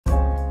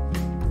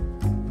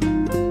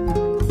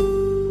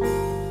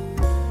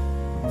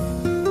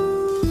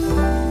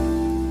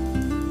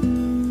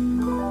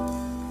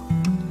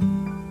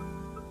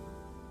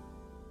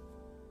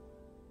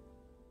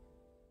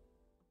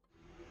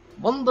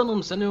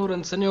வந்தனம்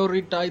செனியோரன்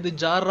செனியோரிட்டா, இது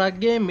ஜாரா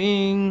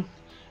கேமிங்.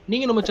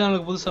 நீங்கள் நம்ம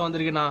சேனலுக்கு புதுசாக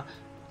வந்திருக்கீங்கன்னா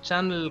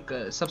சேனலுக்கு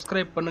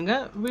சப்ஸ்கிரைப்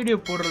பண்ணுங்கள். வீடியோ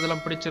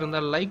போடுறதெல்லாம்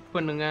பிடிச்சிருந்தால் லைக்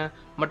பண்ணுங்கள்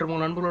மற்றும்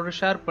உங்கள் நண்பர்களோட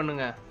ஷேர்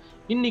பண்ணுங்கள்.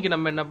 இன்றைக்கி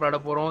நம்ம என்ன விளையாட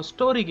போகிறோம்?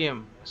 Story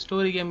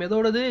game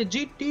எதோடது?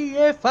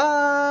 GTA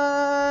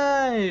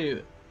 5.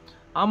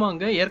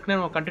 ஆமாங்க, ஏற்கனவே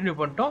நம்ம கண்டினியூ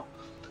பண்ணிட்டோம்.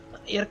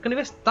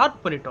 ஏற்கனவே ஸ்டார்ட்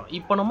பண்ணிட்டோம்.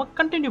 இப்போ நம்ம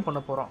கண்டினியூ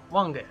பண்ண போகிறோம்.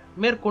 வாங்க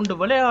மேற்கொண்டு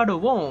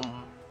விளையாடுவோம்.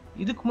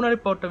 இதுக்கு முன்னாடி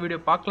போட்ட வீடியோ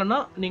பார்க்கலன்னா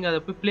நீங்கள்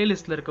அதை போய்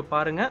பிளேலிஸ்ட்டில் இருக்க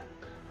பாருங்கள்.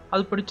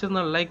 அது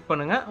பிடிச்சிருந்தா லைக்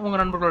பண்ணுங்கள், உங்கள்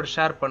நண்பர்களோட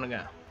ஷேர்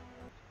பண்ணுங்கள்.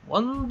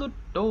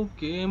 வந்துட்டோம்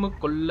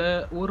கேமுக்குள்ள.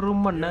 1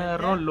 மணி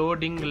நேரம்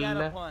லோடிங்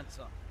இல்லை.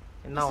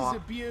 என்னவா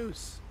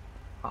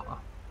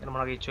என்ன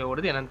நகைச்சுவை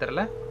ஓடுது என்னன்னு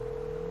தெரியல.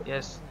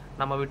 எஸ்,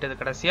 நம்ம விட்டது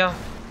கடைசியா.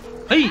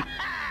 ஹை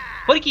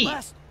பொறுக்கி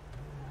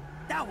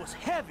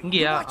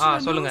இங்கயா?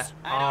 சொல்லுங்க.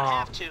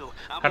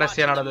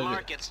 கடைசியா நடந்தது.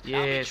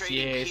 எஸ்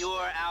எஸ்,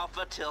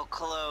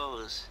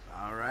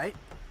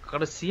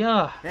 கடைசியா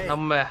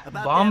நம்ம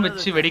பாம்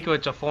வச்சு வெடிக்க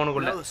வச்ச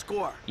போனுக்குள்ள.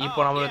 இப்போ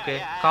நம்மளுக்கு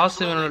காசு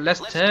வேணும்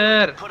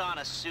லெஸ்டர்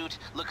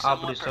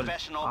அப்படி சொல்லு.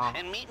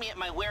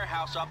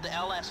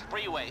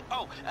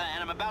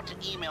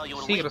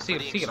 சீக்கிரம்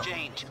சீக்கிரம் சீக்கிரம்.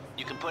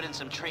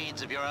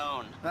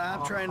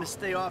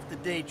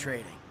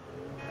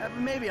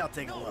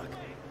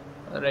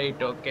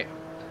 Right, okay.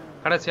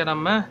 கடைசியா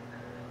நம்ம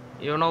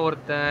இவனோ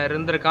ஒருத்தன்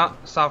இருந்திருக்கான்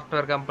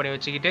சாஃப்ட்வேர் கம்பெனி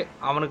வச்சுக்கிட்டு,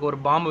 அவனுக்கு ஒரு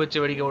பாம்பு வச்சு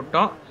வெடிக்க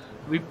விட்டோம்.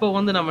 இப்போ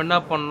வந்து நம்ம என்ன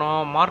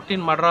பண்ணோம்,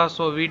 மார்டின்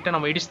மட்ராஸோ வீட்டை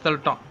நம்ம இடிச்சு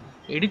தள்ளிட்டோம்.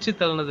 இடிச்சு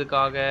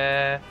தள்ளினதுக்காக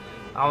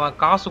அவன்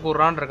காசு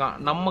கூறான் இருக்கான்.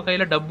 நம்ம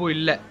கையில் டப்பு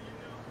இல்லை.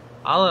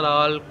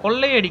 அதனால்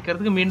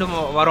கொள்ளையடிக்கிறதுக்கு மீண்டும்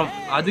வரும்.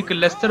 அதுக்கு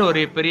லெஸ்டர்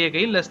ஒரு பெரிய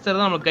கை. லெஸ்டர்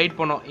தான் நம்மளுக்கு கைட்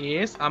பண்ணோம்.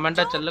 ஏஸ்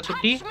அமெண்டா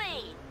செல்லக்குட்டி.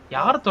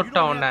 யார்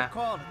தொட்டா உன்ன?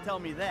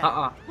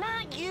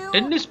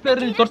 டென்னிஸ்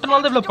பிளேயர் நீ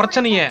தொட்டனால தான் இவ்வளோ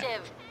பிரச்சனையே.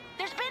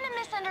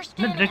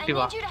 என்ன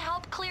டிரெக்டிவா?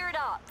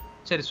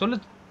 சரி சொல்லு,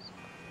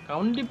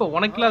 கண்டிப்பா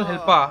உனக்கு இல்லாத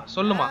ஹெல்ப்பா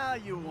சொல்லுமா?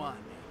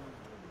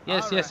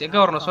 எஸ் எஸ், எங்க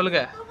வரணும் சொல்லுங்க.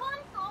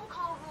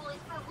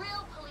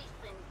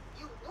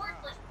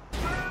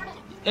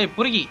 ஏய்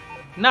புரிகி,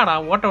 என்னடா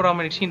ஓட்ட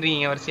விடாம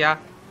இடிச்சின்றீங்க வரிசையா?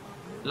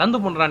 லந்து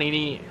பண்றான்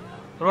நீ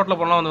ரோட்ல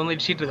போனா வந்து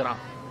இடிச்சிட்டு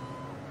இருக்கிறான்.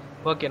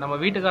 ஓகே, நம்ம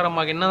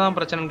வீட்டுக்காரம்மாக்கு என்னதான்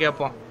பிரச்சனைன்னு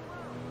கேட்போம்.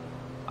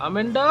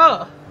 அமெண்டா,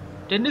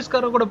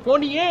 டென்னிஸ்கார கூட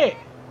போனியே,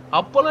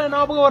 அப்பெல்லாம்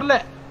ஞாபகம் வரல,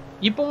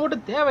 இப்போ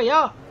மட்டும்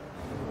தேவையா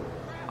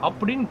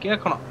அப்படின்னு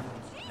கேட்கணும்.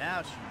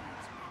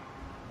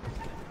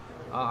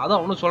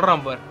 அதான் ஒன்னும்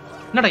சொல்றான் பார்.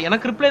 என்னடா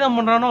எனக்கு ரிப்ளை தான்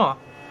பண்றானோ?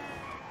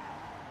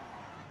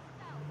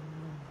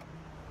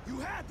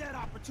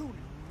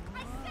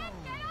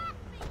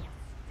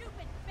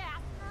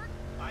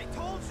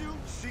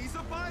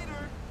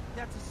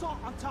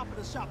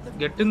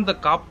 Get in the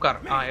Cobb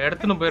car.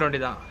 எடுத்துன்னு போயிட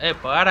வேண்டியதான். ஏய்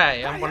பாடா,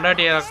 என்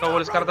பொண்டாட்டி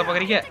போலீஸ்காரத்தை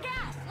பாக்குறீங்க.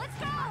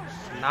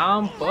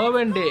 நான் போக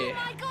வேண்டி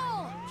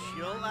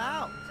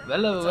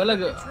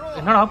விலகு.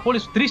 என்னடா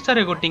போலீஸ் 3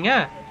 ஸ்டாரே கொட்டிங்க?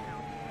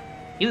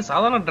 இது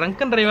சாதாரண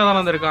ட்ரங்கன் டிரைவா தான்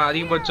வந்திருக்கான்.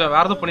 அதிகபட்சம்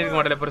வேற எதுவும் பண்ணிருக்க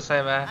மாட்டேன் பெருசா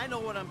இவன்.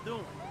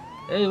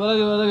 ஏய்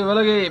விலகு விலகு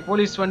விலகு,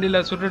 போலீஸ் வண்டியில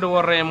சுட்டுட்டு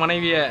ஓடுறேன் என்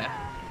மனைவிய.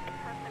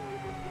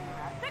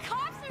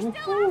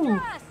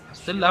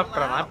 Still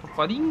after. நான் இப்ப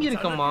பதுங்கி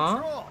இருக்கமா,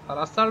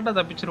 அசால்ட்டா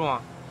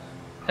தப்பிச்சிருவான்.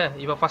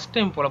 இவ ஃபர்ஸ்ட்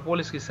டைம் போல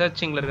போலீஸ்க்கு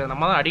சர்ச்சிங்ல இருக்கு.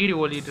 நம்ம தான் அடிக்கடி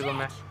ஓடிட்டு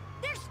இருக்கோமே.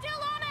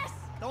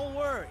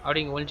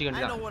 அப்படிங்க ஒழிச்சு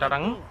வேண்டியதான்.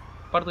 டடங்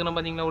படுத்துக்கணும்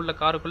பாத்தீங்களா உள்ள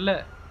காருக்குள்ள.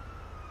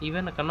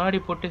 இவன் கண்ணாடி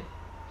போட்டு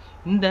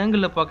இந்த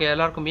ஆங்கிள் பார்க்க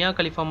எல்லாருக்கும் மியா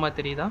கலிஃபாமா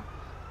தெரியுதா?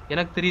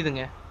 எனக்கு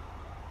தெரியுதுங்க.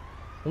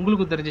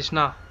 உங்களுக்கு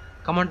தெரிஞ்சிச்சுன்னா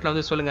கமெண்ட்ல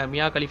வந்து சொல்லுங்க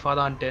மியா கலிஃபா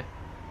தான்ட்டு.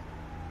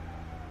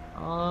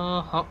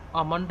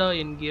 அமண்டா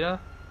என்கிறா.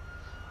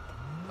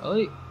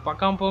 ஓய்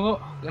பார்க்காம போகும்.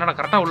 என்னடா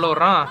கரெக்டாக உள்ள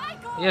வர்றான்.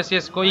 S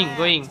S, going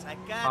going.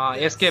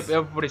 Escape.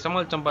 எப்படி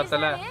சமாளிச்சோம்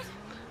பார்த்தல.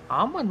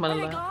 ஆமாம்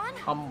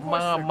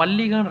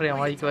மல்லிகான்ற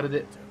என் வாய்க்கு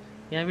வருது.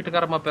 என்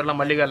வீட்டுக்காரம்மா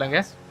பேர்லாம் மல்லிகா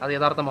இல்லைங்க, அது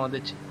யதார்த்தமாக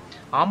வந்துச்சு.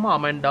 ஆமாம்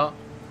அமெண்டா,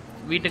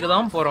 வீட்டுக்கு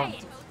தான் போகிறோம்.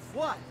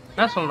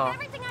 என்ன சொல்லணும்?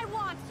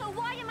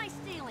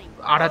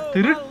 அட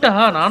திருட்டா,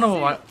 நானும்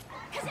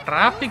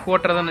டிராபிக்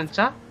ஓட்டுறத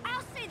நினைச்சா.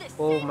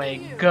 Oh my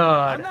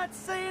God.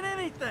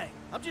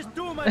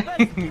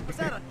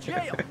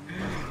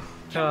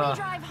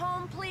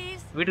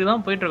 வீட்டுக்கு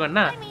தான் போயிட்டு இருக்கோம்.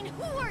 என்ன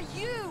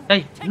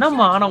டேய்,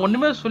 என்னம்மா நான்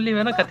ஒண்ணுமே சொல்லி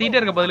வேணா கத்திட்டே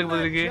இருக்க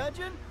பதிலுக்கு.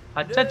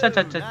 அச்சா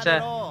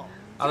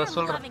அத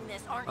சொல்றேன்.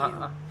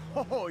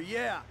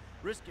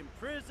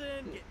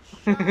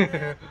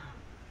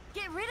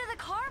 Get rid of the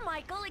car,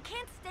 Michael. It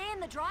can't stay in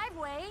the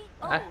driveway.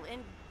 Oh,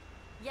 and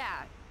yeah.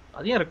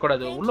 அதியா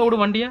இருக்கக்கூடாது. உள்ள விடு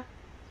வண்டிய.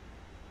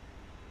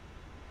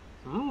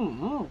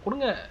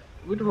 கொடுங்க,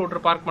 வீட்டுக்குள்ள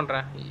விட்டு பார்க்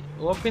பண்றேன்.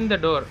 ஓபன் தி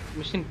டோர்.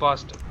 Machine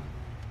past.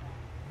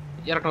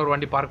 ஏற்கனவே ஒரு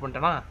வண்டி பார்க்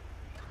பண்ணிட்டேனா?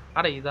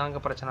 அட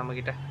இதாங்க பிரச்சனை நம்ம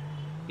கிட்ட.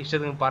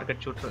 இஷ்டத்துக்கு பார்க்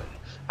அடிச்சு விட்டுரு.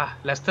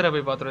 லெஸ்டரை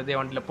போய் பார்த்துருதே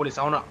வண்டியில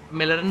போலீஸ். அவனா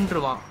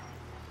மிளன்றுவான்.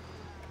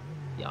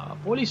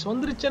 போலீஸ்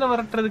வந்துருச்சுன்னு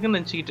விரட்டுறதுக்குன்னு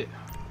நினச்சிக்கிட்டு.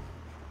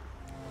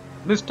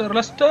 மிஸ்டர்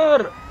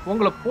லெஸ்டர்,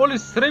 உங்களை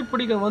போலீஸ்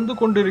சிறைப்பிடிக்க வந்து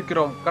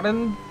கொண்டிருக்கிறோம்.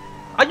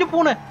 ஐயோ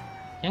பூனை,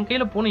 என்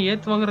கையில பூனை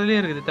ஏத்து வாங்குறதுலே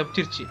இருக்குது.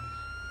 தப்பிச்சிருச்சு.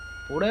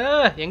 பூட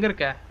எங்க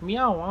இருக்க?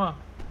 மியாவா?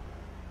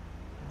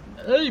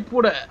 ஏய்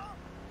பூட,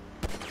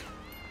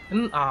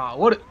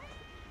 ஓடு.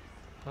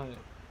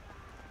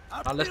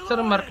 நான்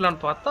லெஸ்டர்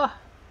மார்க்கலான்னு பார்த்தா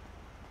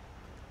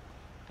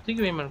think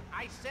we man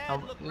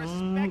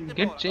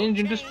get changed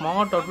into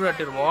smart outfit at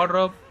your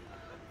wardrobe.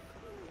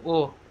 ஓ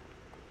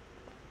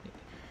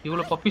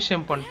இவ்வளோ பப்பி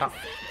ஷேம் பண்ணிட்டான்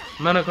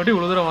மேனை கட்டி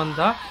இவ்வளோ தூரம்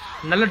வந்தா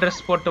நல்ல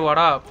ட்ரெஸ் போட்டு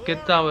வாடா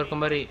கெத்தா இருக்க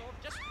மாதிரி.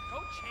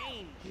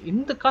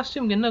 இந்த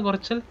காஸ்டியூம் என்ன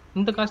குறைச்சல்?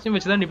 இந்த காஸ்டியூம்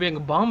வச்சு தான் நீ போய்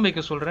எங்கள் பாம்பு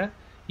வைக்க சொல்கிற.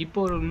 இப்போ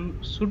ஒரு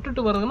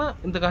சுட்டுட்டு வருதுன்னா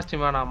இந்த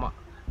காஸ்டியூம் வேணாமா,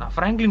 நான்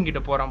ஃப்ராங்க்லின்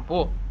கிட்ட போகிறேன்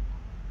போ.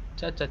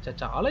 சச்சா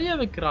சச்சா அலையா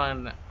வைக்கிறான்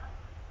என்ன.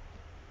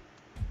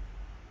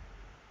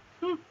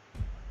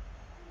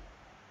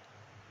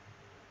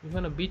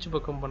 இவனை பீச்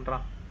பக்கம்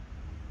பண்ணுறான்.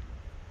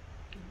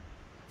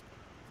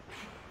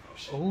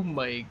 ஓ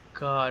மை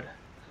காட்,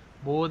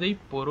 போதை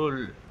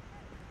பொருள்.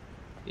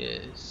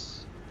 எஸ்,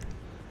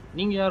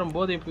 நீங்கள் யாரும்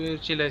போதை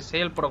பயிற்சியில்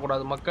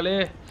செயல்படக்கூடாது மக்களே,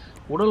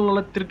 உடல்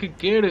நலத்திற்கு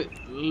கேடு.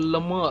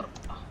 லமார்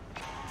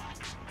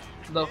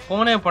இந்த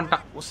ஃபோனே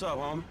பண்ணிட்டான்.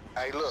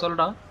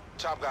 சொல்டா.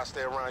 Chop got to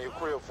stay around your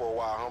crib for a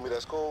while, homie.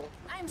 That's cool?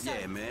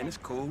 Yeah, man, it's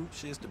cool.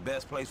 Shit's the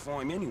best place for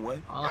him anyway.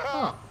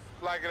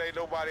 Like it ain't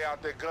nobody out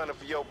there gunning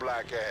for your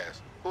black ass.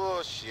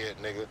 Bullshit,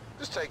 nigga.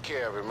 Just take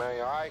care of it, man,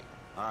 all right?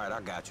 All right, I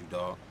got you,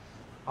 dog.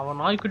 அவன்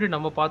நாய்க்குட்டி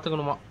நம்ம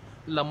பார்த்துக்கணுமா?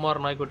 லம்மார்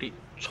நாய்க்குட்டி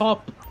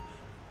சாப்.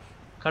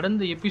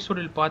 கடந்த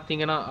எபிசோடில்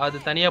பார்த்தீங்கன்னா அது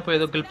தனியாக போய்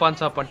ஏதோ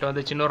கில்பான்ஸா பண்ணிட்டு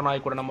வந்து சின்ன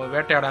நாய் கூட நம்ம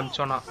வேட்டையாட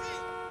ஆரம்பிச்சோன்னா.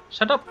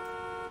 ஷட்டப்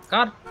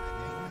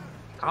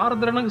கார்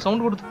திறனுக்கு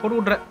சவுண்ட் கொடுத்து போட்டு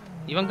விட்ற.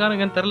 இவன்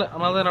காரங்கன்னு தெரில,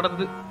 ஆனால் தான்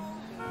நடக்குது.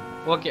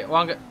 ஓகே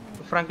வாங்க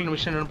ஃப்ராங்க்லின்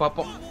மிஷன்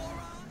பார்ப்போம்.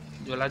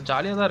 இதெல்லாம்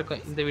ஜாலியாக தான்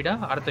இருக்கும். இந்த வீடா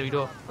அடுத்த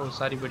வீடோ? ஓ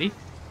சாரி படி,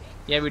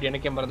 என் வீடு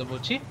எனக்கே மறந்து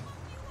போச்சு.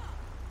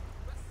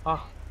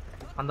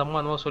 அந்த அம்மா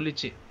அந்த மாதிரி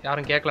சொல்லிச்சு,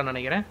 யாரும் கேட்கலன்னு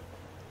நினைக்கிறேன்.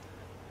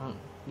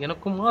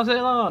 எனக்கும்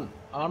ஆசைதான்,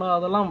 ஆனால்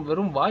அதெல்லாம்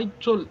வெறும்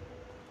வாய்ச்சொல்,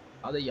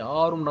 அதை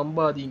யாரும்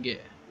நம்பாதீங்க.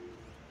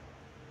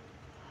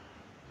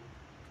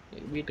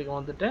 வீட்டுக்கு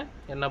வந்துட்டேன்,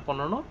 என்ன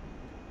பண்ணணும்?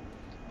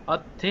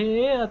 அத்தே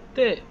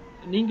அத்தே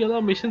நீங்க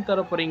தான் மிஷின்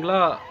தர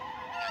போறீங்களா?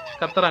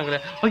 கத்துறாங்களே.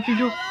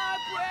 ஐயோ,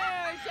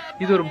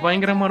 இது ஒரு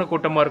பயங்கரமான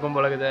கூட்டமா இருக்கும்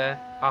போலகுதே.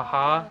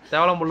 ஆஹா,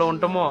 தேவலாம் உள்ள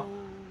வந்துட்டோமோ.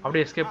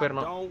 அப்படியே எஸ்கேப்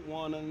போயிடணும்.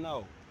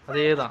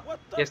 அதேதான்,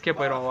 எஸ்கேப்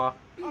போயிடும். வா,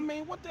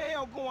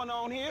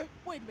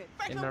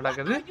 என்ன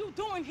நடக்குது?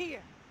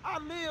 I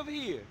live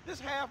here. This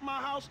half my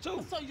house too.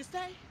 So you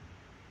say?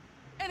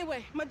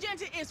 Anyway,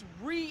 magenta is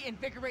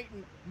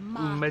reinvigorating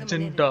my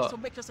magenta. So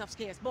make yourself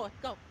scarce, boy.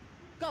 Go,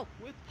 go.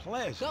 With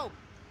pleasure. Go.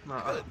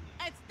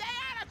 And stay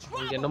out of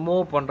trouble. என்னமோ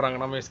பண்றாங்க,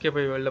 நம்ம escape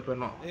போய் வெளில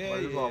போயிடணும்.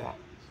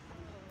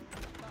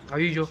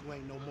 ஐயோ,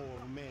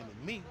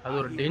 அது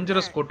ஒரு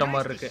dangerous கூட்டமா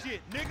இருக்கு.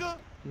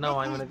 என்ன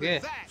வாங்கினதுக்கு?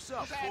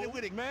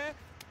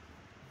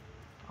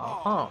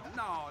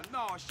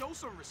 No, show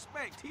some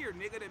respect here,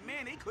 nigga. That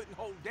man, he couldn't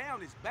hold down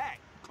his back.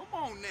 Come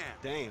on now.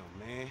 Damn,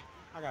 man.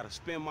 I gotta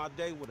spend my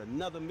day with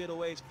another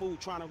middle-aged fool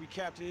trying to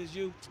recapture his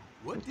youth.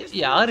 What this?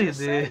 யார்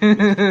இது?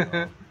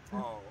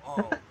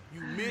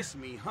 You miss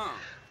me, huh?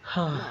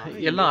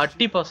 எல்லாம்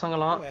அட்டி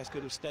பசங்களாம்.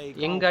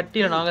 எங்க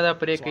அட்டியில நாங்க தான்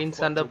பெரிய கைன்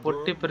சண்டை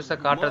போட்டு பெருசா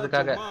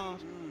காட்டுறதுக்காக.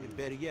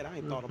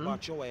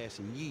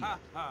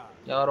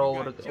 யாரோ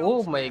ஒரு, ஓ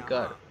மை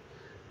காட்,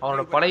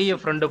 அவனோட பழைய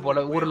ஃப்ரெண்டு போல,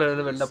 ஊர்ல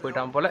இருந்து வெளில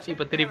போயிட்டான் போல,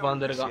 இப்ப திருப்பி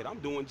வந்திருக்கான்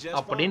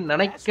அப்படின்னு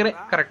நினைக்கிறேன்.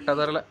 கரெக்டா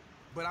தெரியல.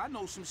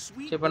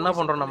 இப்ப என்ன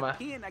பண்றோம் நம்ம?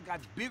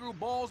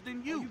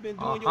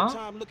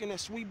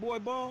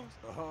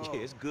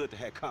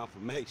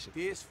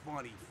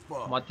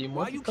 மாத்தி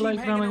மாத்தி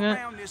கலாய்க்கிறானுங்க.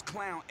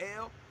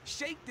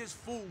 Shake this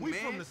fool, man. We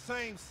from the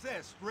same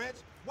set, Stretch.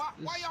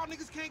 Why y'all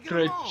niggas can't get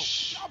along?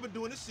 Y'all been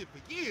doing this shit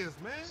for years,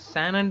 man.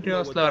 San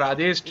Andreas la or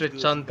adhe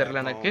stretch aan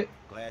therilla enakku.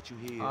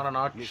 I'm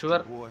not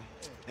sure.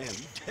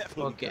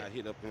 Okay.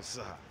 Hit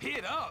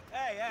up.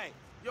 Hey.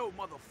 Yo,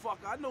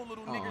 motherfucker, I know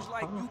little niggas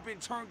like you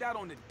been turned out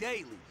on the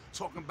daily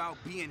talking about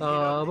being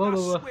hit up. I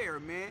swear,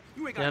 man.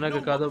 You ain't got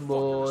no kadha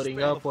boring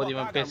ah podi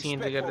man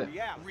pesiyinde irukku.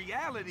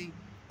 Reality.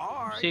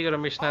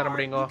 சீக்கிரம் mission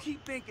ஆரம்பிங்க.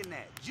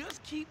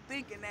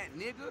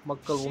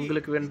 மக்கள்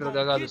உங்களுக்கு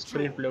வேண்டதுக்காக அது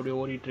screen play அப்படியே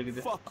ஓடிட்டு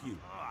இருக்குது.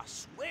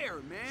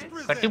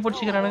 கட்டி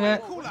பிடிச்சிக்கிறானுங்க,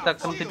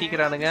 டக்குன்னு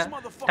திட்டிக்கிறானுங்க.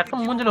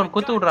 டக்குன்னு மூஞ்சில ஒரு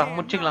குத்து விடுறா,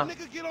 முடிச்சுக்கலாம்.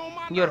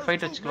 இங்க ஒரு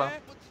ஃபைட் வச்சுக்கலாம்.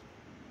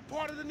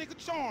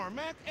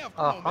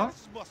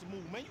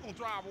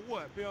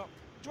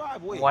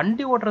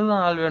 வண்டி ஓட்டுறது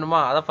தான் ஆள்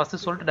வேணுமா? அதை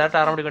ஃபர்ஸ்ட் சொல்லிட்டு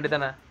டேரக்டா ஆரம்பிக்க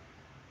வேண்டியதானே?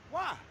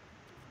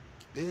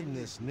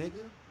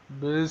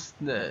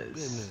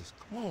 பிசினஸ்.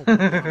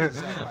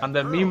 அந்த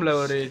மீம்ல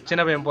ஒரு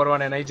சின்ன பையன்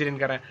போறவானே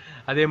நைஜீரியன்காரன்,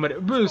 அதே மாதிரி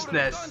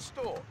பிசினஸ்,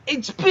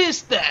 இட்ஸ்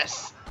பிசினஸ்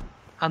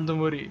அந்த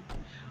மாதிரி.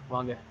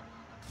 வாங்க,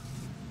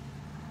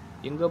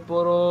 எங்க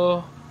போறோம்?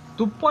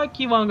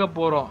 துப்பாக்கி வாங்க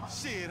போறோம்.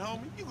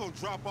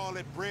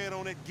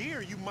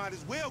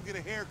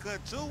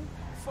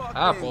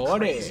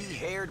 போடே.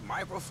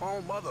 Microphone,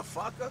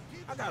 motherfucker.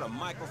 I got a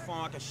microphone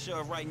I can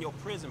shove right in your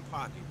prison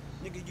pocket.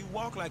 Nigga, you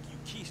walk like you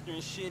keister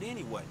and shit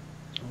anyway.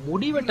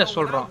 முடிவெட்ட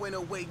சொல்றான்.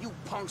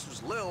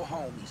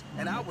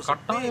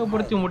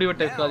 கட்டாயப்படுத்தி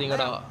முடிவெட்ட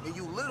இருக்காதீங்கடா.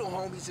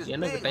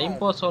 எனக்கு டைம்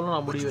பாஸ் சொல்லணும்,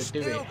 நான் முடி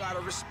வெட்டுவேன்.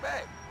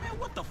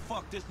 What the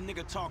fuck this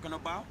nigga talking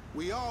about?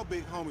 We all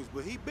big homies,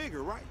 but he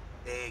bigger, right?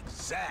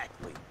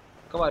 Exactly.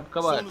 Come on.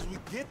 As soon as we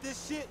get this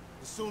shit,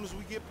 As soon as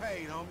we get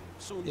paid, homie.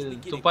 As soon as we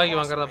get துப்பாக்கி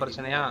வாங்குறத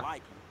பிரச்சனையா?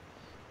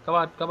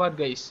 கபாட்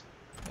guys.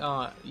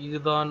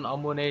 இதுதான்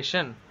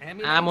ammunition.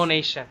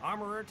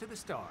 Armorer to the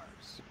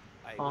stars.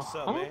 Hey, what's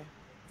up, man?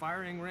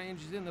 Firing range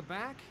is in the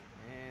back,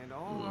 and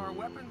all our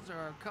weapons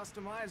are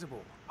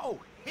customizable. Oh,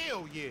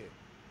 hell yeah.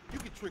 You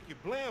can trick your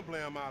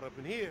blam out up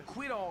in here.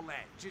 Quit all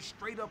that. Just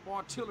straight up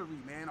artillery,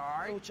 man, all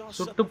right?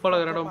 சுட்டு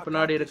பழகிறடம்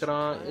பின்னாடி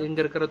இருக்கிறான். இங்க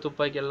இருக்கிற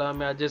துப்பாக்கி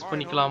எல்லாமே adjust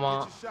பண்ணிக்கலாமா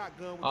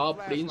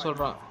அப்படின்னு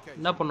சொல்றான்.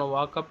 என்ன பண்ணும்?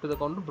 Walk up to the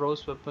counter,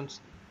 browse weapons.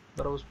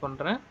 Browse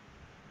பண்றேன்.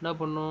 என்ன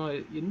பண்ணும்?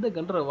 இந்த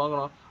கன்றை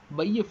வாங்கணும்.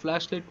 Buy a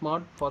flashlight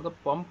mod for the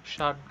pump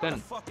shotgun.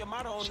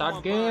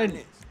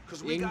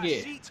 எங்கே?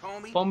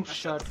 Pump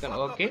shotgun.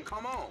 Okay.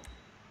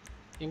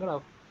 எங்கடா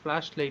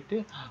flashlight?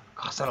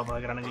 காசல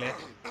பாக்குறானுங்களே.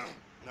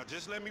 Now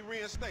just let me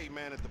reinstate,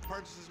 man, that the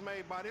purchases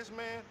made by this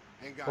man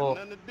ain't got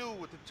nothing to do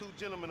with the two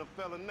gentlemen of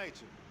fella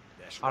nature.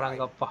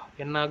 அடங்கப்பா.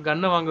 என்ன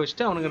கன்னை வாங்க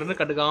வச்சிட்டு அவனுங்க ரெண்டு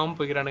கடுக்காம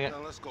போயிறானுங்க.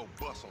 Let's go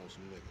bust on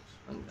some niggas.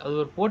 அது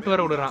ஒரு போட்டு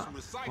வேற விடுறான்.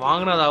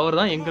 வாங்குனது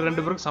அவர்தான், எங்க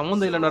ரெண்டு பேருக்கு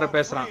சம்மந்தம் இல்லன்னு வேற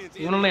பேசுறான்.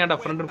 இவனெல்லாம் ஏன்டா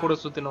ஃப்ரெண்ட் கூட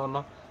சுத்தின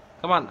வரணும்?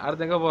 கம் ஆன்,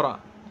 அடுத்து எங்க போறான்?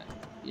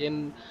 என்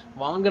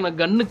வாங்குன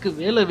கன்னுக்கு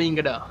வேலை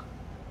வைங்கடா.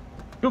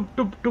 டுப்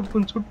டுப்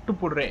டுப்னு சுட்டு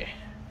போடுறே.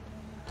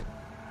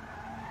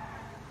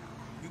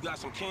 You got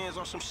some cans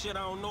or some shit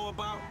I don't know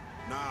about?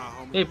 Nah,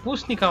 homie. ஏய்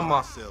பூஸ்னிகாமா,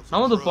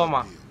 நவுந்து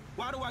போமா.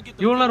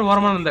 இவ்வளவு நேரம்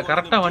வரமா இந்த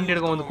கரெக்டா வண்டி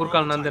எடுக்க வந்து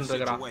குறுக்கால் நந்துன்னு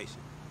இருக்கிறான்.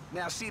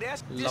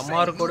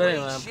 லமார் கூட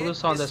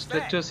புதுசா அந்த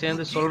ஸ்ட்ரெச்சர்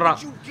சேர்ந்து சொல்றான்,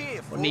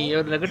 நீ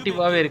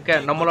நெகட்டிவாவே இருக்க,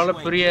 நம்மளால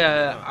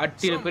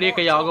பெரிய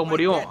கை ஆக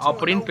முடியும்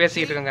அப்படின்னு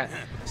பேசிக்கிட்டு இருக்காங்க.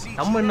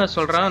 நம்ம என்ன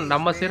சொல்றான்,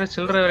 நம்ம செய்யற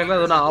சில்லறை வேலைகள்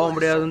அது ஒன்றும் ஆக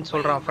முடியாதுன்னு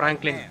சொல்றான்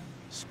ஃப்ராங்க்லின்.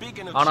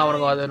 ஆனா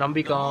அவனுக்கு அதை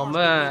நம்பிக்காம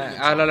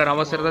அதில்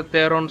நம்ம செய்யறத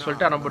தேரோன்னு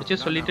சொல்லிட்டு அடம் பிடிச்சி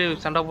சொல்லிட்டு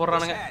சண்டை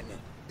போடுறானுங்க.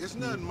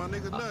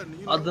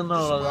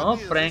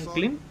 அதனாலதான்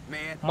பிராங்க்லின்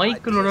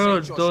மைக்கிளோட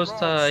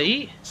தோஸ்தாயி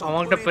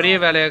அவன்கிட்ட பெரிய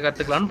வேலையை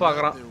கத்துக்கலான்னு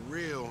பாக்குறான்.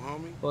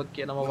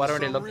 ஓகே, நம்ம வர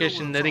வேண்டிய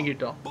லொகேஷன்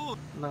நெருங்கிட்டோம்.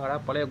 என்னங்கடா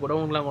பழைய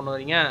குடவுன்லாம் கொண்டு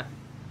வரீங்க?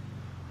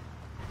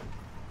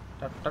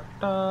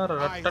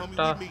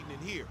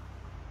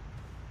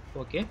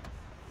 ஓகே,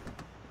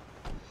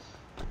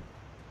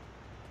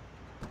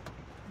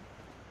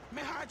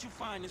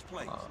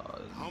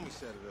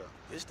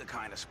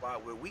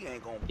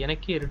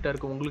 எனக்கே இருட்டா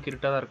இருக்கு, உங்களுக்கு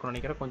இருட்டா தான் இருக்கும்னு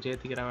நினைக்கிறேன். கொஞ்சம்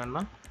ஏத்திக்கிறேன்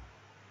வேணா.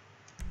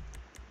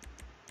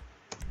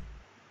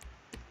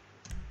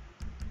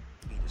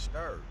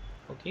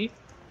 ஓகே,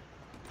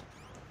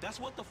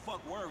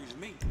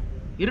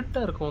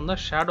 இருட்டா இருக்கும்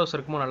தான் ஷேடோஸ்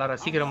இருக்குமோ நல்லா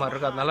ரசிக்கிற மாதிரி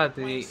இருக்கு, அதனால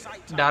அது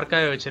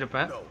டார்க்காவே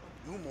வச்சிருப்பேன்.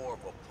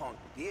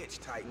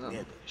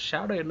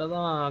 ஷேடோ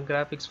என்னதான்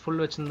கிராஃபிக்ஸ்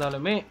ஃபுல்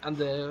வச்சிருந்தாலுமே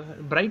அந்த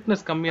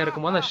பிரைட்னஸ் கம்மியா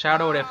இருக்கும்போது அந்த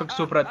ஷேடோட எஃபெக்ட்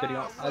சூப்பரா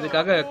தெரியும்,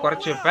 அதுக்காக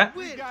குறைச்சி வைப்பேன்.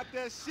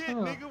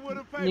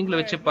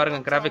 நீங்களும் வச்சு பாருங்க,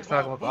 கிராஃபிக்ஸ்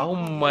தான் இருக்கும். ஓ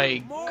மை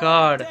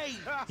காட்,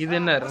 இது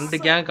என்ன ரெண்டு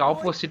கேங்க்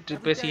ஆப்போசிட்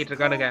பேசிக்கிட்டு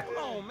இருக்கானுங்க.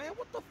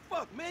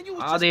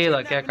 அதே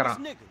தான் கேட்கறான்.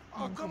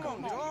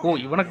 ஓ,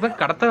 இவனுக்கு தான்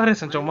கடத்த வேற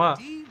செஞ்சோமா?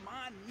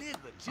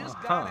 Just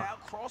got out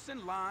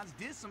crossing lines,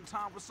 did some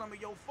time with some of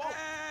your folks.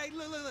 Hey,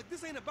 look,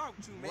 this ain't about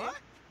you, man. What?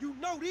 You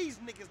know these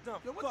niggas done.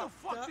 Yo, what the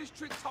fuck this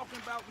trick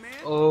talking about, man?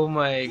 Oh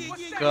my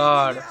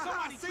god.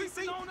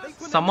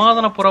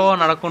 சமாதானபுரவா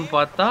நடக்கும்னு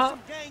பார்த்தா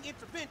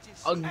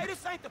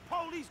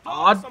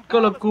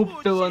ஆட்களை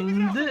கூப்பிட்டு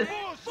வந்து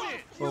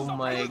oh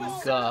my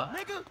god.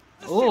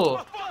 O,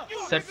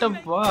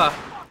 செட்டப்பா.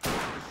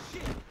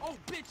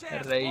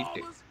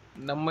 Right,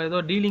 நம்ம ஏதோ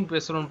dealing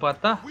பேசணும்னு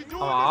பார்த்தா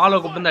அவன் ஆளை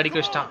கூப்பிட்டு வந்து அடிக்க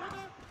வச்சிட்டான்.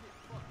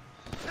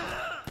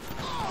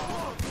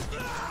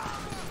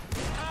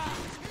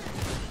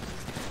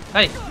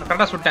 ஹை,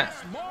 கரெக்டா சுட்டேன்.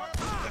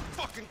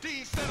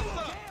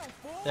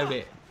 எப்படி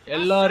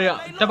எல்லாரையும்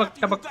டபக்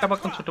டபக்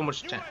டபக்னு சுட்டு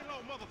முடிச்சிட்டேன்.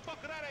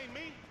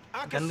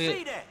 கன்னு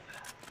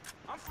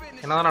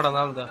என்னதான்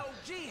நடந்தாலும்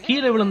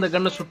கீழே விழுந்த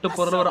கண்ணை சுட்டு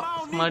போற ஒரு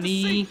மணி.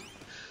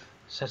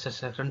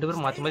 சார் ரெண்டு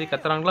பேரும் மாற்றி மாற்றி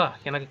கத்துறாங்களா?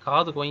 எனக்கு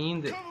காது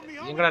கொய்யுது.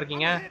 எங்கடா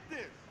இருக்கீங்க?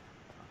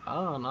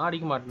 நான்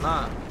அடிக்க மாட்டேனா?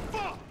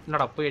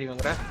 என்னடா போய் அடி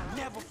வாங்குற?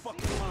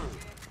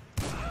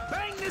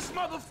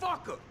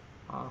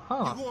 ஆஹா,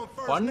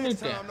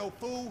 பண்ணிட்டேன்.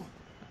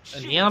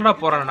 நீ என்னடா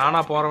போற? நானா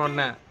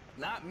போறவன்னு?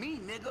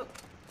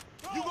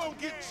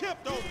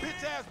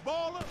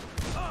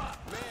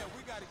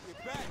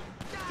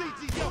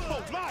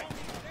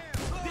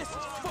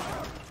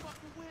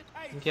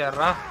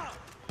 இங்கேறா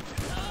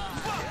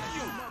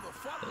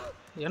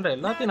ஏன்டா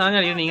எல்லாத்தையும் நானே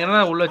அடிக்கிறேன், நீங்க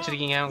என்ன உள்ள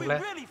வச்சிருக்கீங்க உங்களை?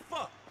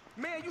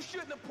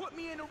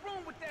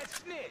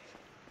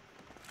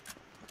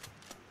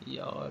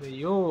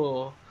 யாரையோ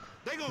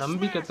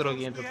நம்பிக்கை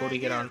துரோகி என்று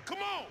கூறுகிறான்.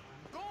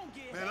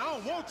 Man, I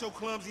don't want your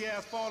clumsy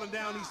ass falling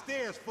down these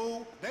stairs, fool.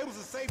 They was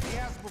a safety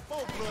hazard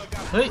before blood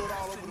got spilled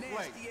all over the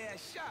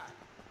place.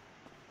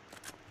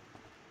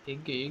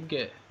 எங்க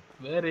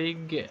வேற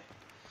எங்க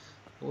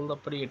உள்ள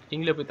அப்படி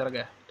நீங்களே போய்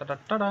தரங்க.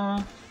 டடடடா.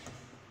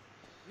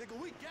 Nigga,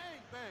 we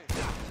gang bang.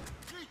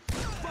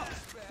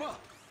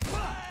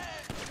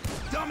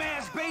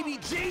 Dumbass baby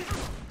G.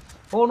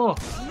 Oh no.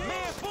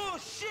 Man,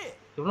 bullshit.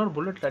 இவ்வளவு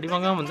bullet அடி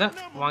வாங்காம வந்தேன்,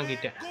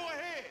 வாங்கிட்டேன்.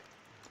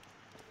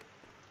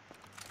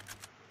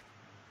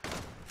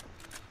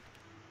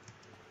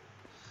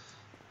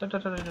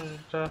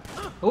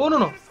 Oh no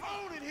no.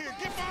 Hold it here.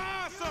 Get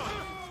behind some.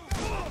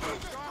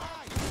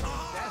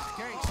 That's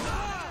gangster.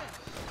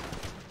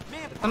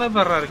 எத்தனை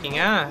பேரா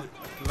இருக்கீங்க?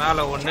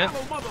 மேல ஒண்ணு.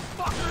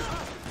 Motherfucker.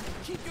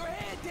 Keep your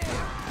head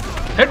down.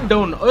 Head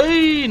down.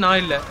 ஏய் நான்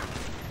இல்ல.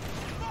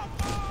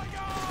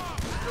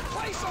 The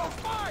place on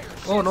fire.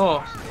 Oh no.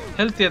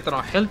 Health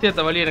ஏத்துறோம். Health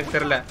ஏத்த வழி எனக்கு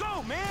தெரியல. Go,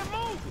 man,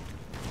 move it.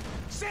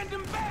 Send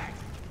him back.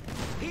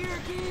 Here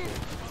again.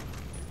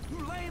 You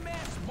lame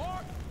ass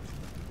mark.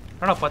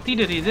 அடா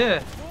பத்திட்டு எரியுது.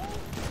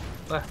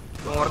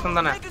 ஒருத்தன்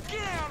தானே. Nigga,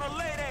 get down or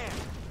lay down.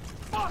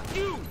 Fuck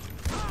you.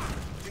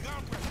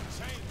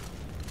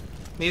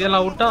 நீ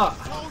இதெல்லாம் விட்டா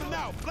Holding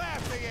out.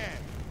 Blast they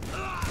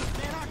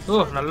ass. ஓ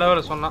நல்ல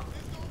வேலை சொன்னான்.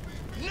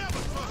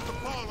 Never trust a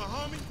baller,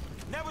 homie.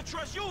 Never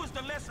trust you is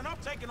the lesson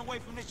I'm taking away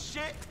from this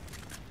shit.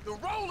 The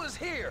roller's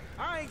here.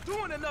 I ain't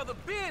doing another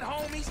bid,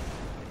 homies.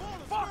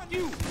 Fuck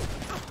you.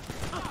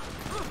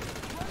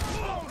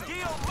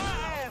 Kill my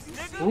ass,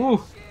 nigga. O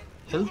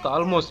health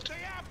almost.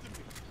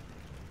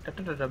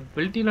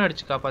 பெல்ட்டிலாம்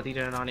அடிச்சு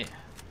காப்பாத்திட்டேன் நானே.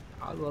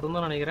 ஆள் வரும்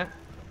தான் நினைக்கிறேன்.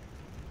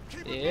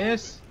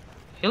 S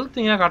health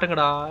ஏன்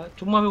காட்டுங்கடா,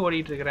 சும்மாவே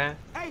ஓடிட்டு இருக்கிறேன்.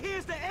 Hey,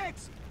 here's the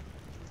exit.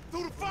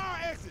 Through the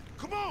fire exit.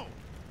 Come on.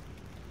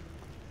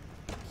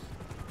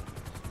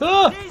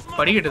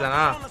 படிக்கிட்டு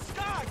தானா? On the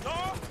sky,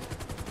 dog.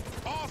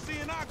 All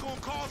seeing I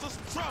gonna cause us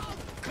some trouble.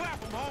 Clap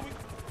them, homie.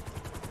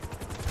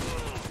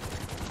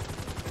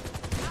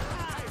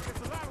 Hey,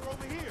 there's a ladder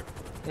over here.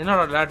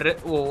 என்னோட லேட்ரு?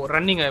 ஓ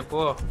ரன்னிங்கா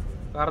இப்போ?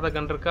 வேறத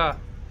கன் இருக்கா?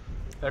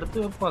 எடுத்து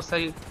வைப்போம். சை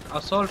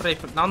assault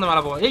rifle. நான் தான்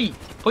மேலே போவேன். ஏய்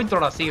போய்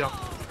தோடா சீக்கிரம்.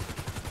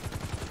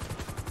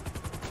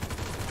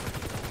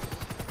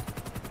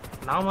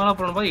 நான் மேலே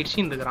போன போது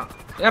இடிச்சின்னு இருக்கிறான்.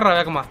 ஏறா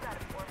வேகமா.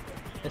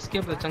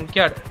 Escape the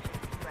சங்கியாட்.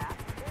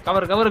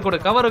 கவர் கவர் கொடு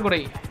கவர் கொடு.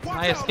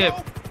 நான் எஸ்கேப்.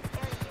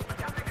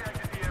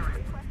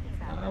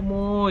 ஆமோ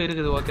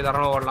இருக்குது. ஓகே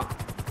தாராளமாக ஓடலாம்.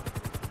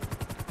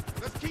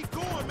 Let's keep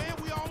going, man.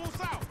 We almost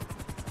out.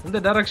 இந்த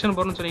டைரக்ஷன்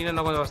போகணும்னு சொன்னீங்கன்னா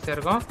இன்னும் கொஞ்சம் வசதியாக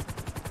இருக்கும்.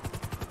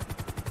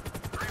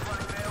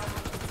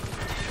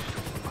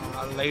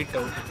 Light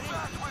out.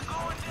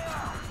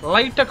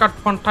 லைட்டை கட்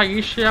பண்ணிட்டா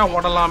ஈஸியாக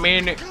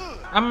ஓடலாமேன்னு.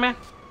 அம்மே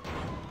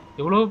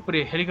எவ்வளோ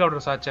பெரிய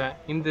ஹெலிகாப்டர் சாச்சேன்.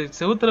 இந்த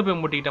செவுத்துல போய்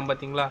முட்டிக்கிட்டேன்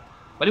பார்த்தீங்களா?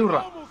 வழி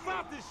விட்றான். Almost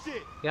out this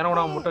shit. ஏன்னா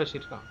விட முட்டை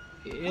வச்சிருக்கான்.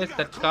 Ace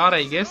that car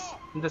I guess.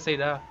 இந்த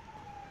சைடா?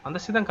 அந்த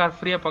சைடு தான் கார்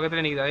ஃப்ரீயாக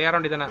பக்கத்தில் நிற்குது. ஏற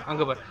வேண்டியது தானே?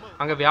 அங்கே பார்,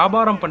 அங்கே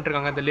வியாபாரம்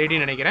பண்ணிருக்காங்க அந்த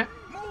லேடின்னு நினைக்கிறேன்.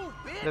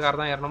 இந்த கார்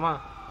தான் ஏறணுமா?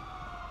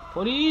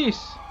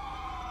 போலீஸ்.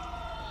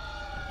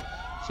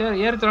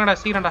 சரி ஏறி தரடா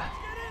சீக்கிரம்டா.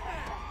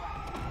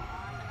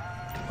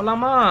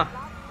 போலாமா?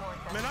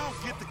 Man, I don't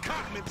get the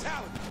cop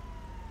mentality.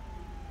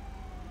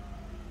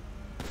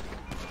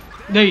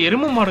 டேய்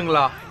எருமை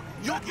மாடுங்களா,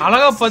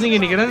 அழகா பாத்தீங்க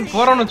நிக்கிறேன்.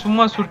 போறவன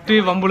சும்மா சுட்டு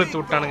வம்புழுத்து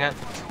விட்டானுங்க.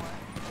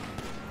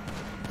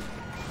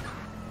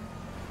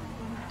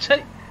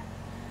 சரி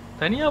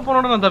தனியா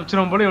போனோட நான்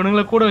தப்பிச்சிடும் போல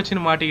இவனுங்களை கூட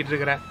வச்சுன்னு மாட்டிக்கிட்டு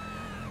இருக்கிறேன்.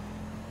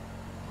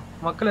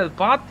 மக்கள் அது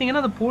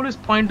பாத்தீங்கன்னா அந்த போலீஸ்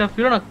பாயிண்ட் ஆஃப்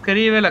வியூ எனக்கு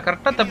தெரியவே இல்லை.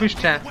 கரெக்டா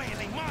தப்பிச்சிட்டேன்.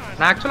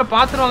 நான் ஆக்சுவலா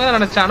பாத்துருவாங்க தான்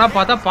நினைச்சேன். ஆனா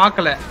பார்த்தா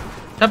பார்க்கல.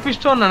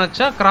 தப்பிச்சிட்டோன்னு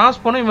நினைச்சா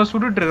கிராஸ் பண்ண இவன்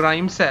சுட்டுட்டு இருக்கிறான்.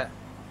 இம்சை.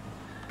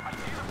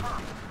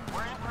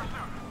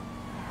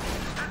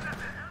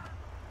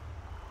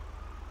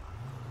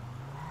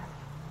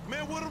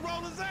 Man, where the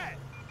rollers at?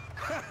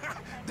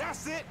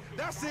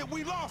 That's it.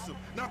 We lost him.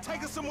 Now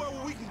take us somewhere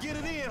where we can get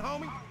it in,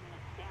 homie.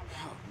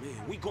 Oh, man,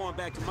 we going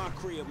back to my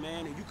crib,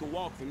 man, and you can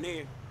walk from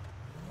there.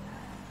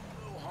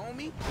 Little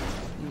homie.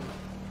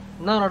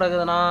 என்ன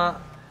நடக்குதுன்னா,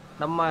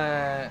 நம்ம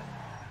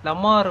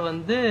லமார்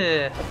வந்து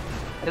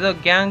ஏதோ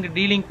gang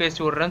dealing பேசி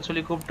விடுறேன்னு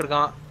சொல்லி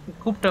கூப்பிட்டுருக்கான்.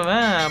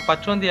 கூப்பிட்டவன்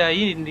பச்சோந்தி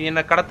ஆகி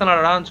என்னை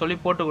கடத்தினாடான்னு சொல்லி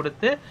போட்டு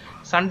கொடுத்து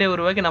சண்டே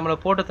ஒரு வரைக்கும் நம்மளை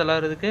போட்டு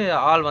தள்ளுறதுக்கு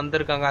ஆள்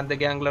வந்திருக்காங்க. அந்த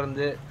கேங்ல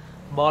இருந்து,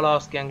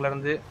 பாலாஸ் கேங்ல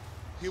இருந்து.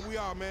 Here we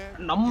are, man.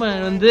 நம்ம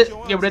வந்து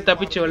எப்படியே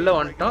தப்பிச்சு வெளில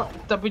வந்துட்டோம்.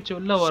 தப்பிச்சு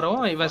வெளில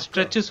வரவும் இவன்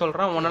ஸ்ட்ரெச்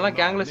சொல்றான், உன்னெல்லாம்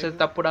கேங்ல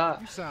சேர்த்து தப்புடா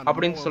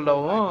அப்படின்னு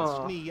சொல்லவும்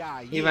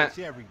இவன்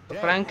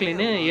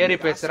பிராங்க்லின்னு ஏறி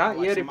பேசுறான்.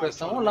 ஏறி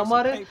பேசவும்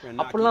லமாரு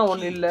அப்படிலாம்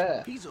ஒண்ணு இல்ல,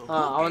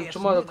 அவன்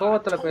சும்மா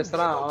கோவத்துல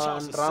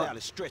பேசுறான்ன்றான்.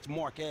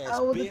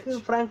 அதுக்கு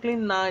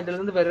பிராங்க்லின் நான் இதுல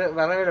இருந்து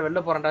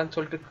வெளில போறேன்டான்னு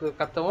சொல்லிட்டு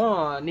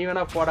கத்தவும் நீ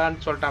வேணா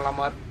போடான்னு சொல்லிட்டான்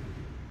லமார்.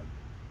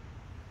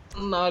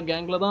 நான்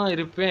கேங்ல தான்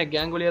இருப்பேன்,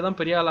 கேங் வழியா தான்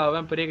பெரிய ஆள்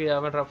ஆவேன், பெரிய கை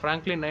ஆவேன்.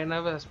 ஃப்ராங்க்லின்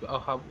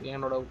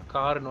என்னோட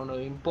கார் ஒன்று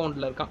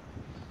இம்பவுண்ட்ல இருக்கான்.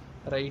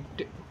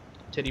 ரைட்டு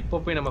சரி, இப்போ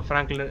போய் நம்ம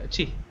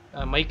ஃப்ராங்க்லின்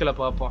மைக்கில்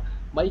பார்ப்போம்.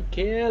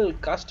 மைக்கேல்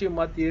காஸ்டியூம்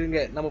மாற்றி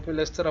இருங்க, நம்ம போய்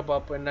லெஸ்டரை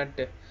பார்ப்போம்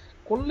என்னன்ட்டு.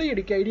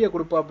 கொள்ளையடிக்க ஐடியா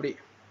கொடுப்பா. அப்படி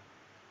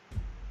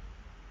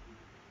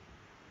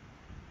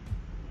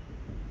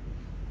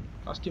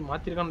காஸ்டியூம்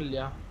மாற்றிருக்கான்னு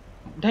இல்லையா?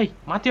 டேய்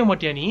மாற்றவே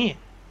மாட்டியா நீ?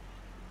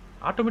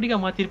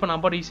 ஆட்டோமேட்டிக்காக மாற்றிருப்பேன்.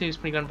 நான் பாட்டு ஈஸியாக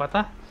யூஸ் பண்ணிக்கலான்னு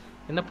பார்த்தா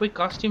என்ன போய்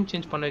காஸ்டியூம்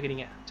சேஞ்ச் பண்ண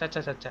வைக்கிறீங்க?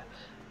 சச்சா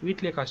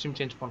வீட்லேயே காஸ்டியூம்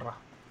சேஞ்ச் பண்ணுறான்.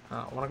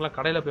 உனக்கெல்லாம்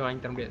கடையில் போய்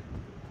வாங்கி தர முடியாது.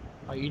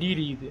 இடி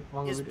இது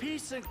வாங்க.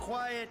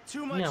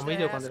 வீடு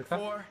அமைதியாக உட்காந்துருக்கா?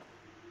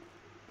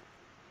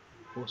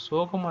 ஓ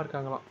சோகமாக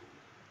இருக்காங்களாம்.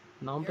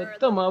 நான்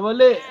பெத்த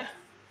மவளே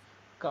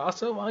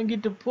காசை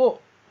வாங்கிட்டு போ.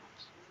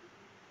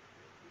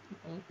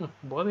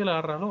 போதையில்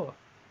ஆடுறாளோ?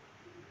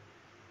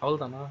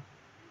 அவ்வளோதானா?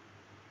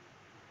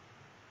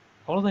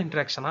 அவ்வளோதான்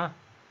இன்ட்ராக்ஷனா?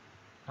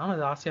 நானும்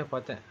அது ஆசையாக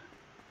பார்த்தேன்.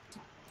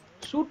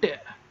 சூட்டு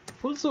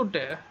ஃபுல்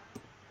சூட்டு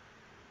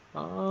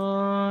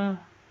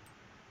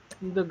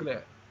இந்த கிரே.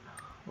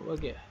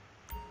 ஓகே,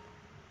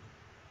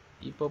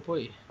 இப்போ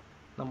போய்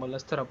நம்ம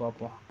லெஸ்டரை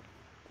பார்ப்போம்.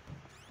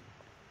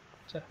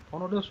 சரி,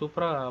 போனோட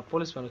சூப்பராக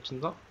போலீஸ் வேன்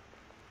வச்சுருந்தோம்,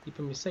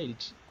 இப்போ மிஸ்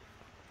ஆயிடுச்சு.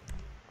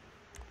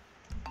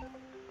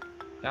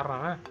 யாரா?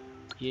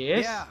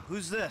 Yes. Yeah,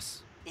 who's this?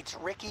 It's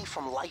Ricky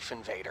from Life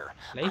Invader.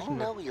 Life I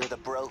know you're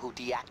the bro who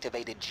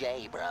deactivated Jay,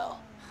 bro.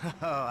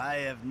 Oh, I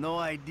have no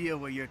idea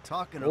what you're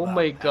talking Oh about.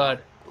 my god.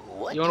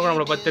 What You you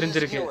know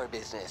do is your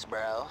business,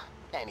 bro.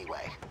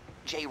 Anyway,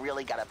 Jay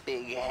really got a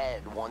big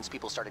head once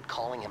people started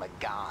calling him a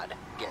god.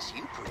 Guess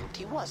you proved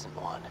he wasn't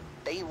one.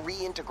 They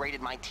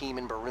reintegrated my team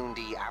in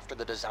Burundi after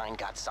the design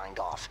got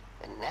signed off.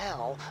 And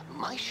now,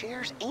 my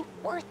shares ain't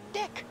worth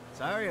dick.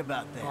 Sorry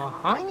about that.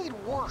 I need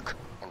work.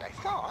 And I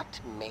thought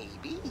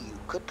maybe you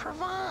could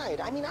provide.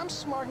 I mean, I'm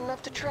smart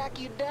enough to track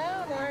you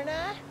down, aren't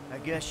I? I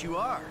guess you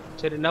are.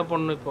 சரி, என்ன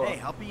பண்ணணும் இப்போ? Hey,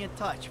 I'll be in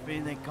touch if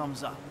anything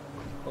comes up.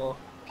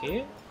 Okay.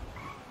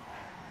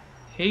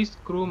 Hey,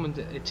 screw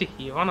வந்து C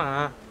இவனா?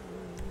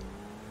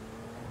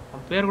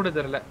 அவன் பேர் கூட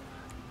தெரியல.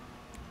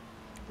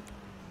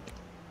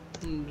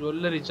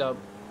 Jewellery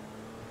job.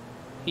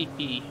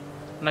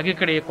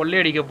 நகைக்கடையை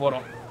கொள்ளையடிக்க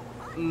போறோம்.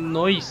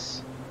 நோய்ஸ்.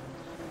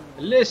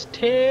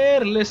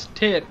 லெஸ்டர்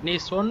நீ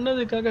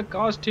சொன்னதுக்காக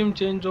காஸ்டியூம்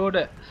சேஞ்சோட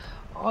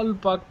ஆள்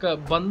பார்க்க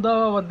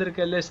பந்தாவா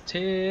வந்திருக்க.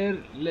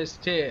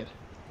 லெஸ்டர்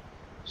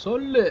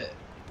சொல்லு,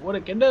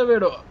 உனக்கு என்ன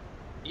வேணும்?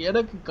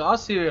 எனக்கு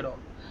காசு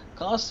வேணும்.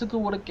 காசுக்கு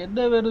உனக்கு என்ன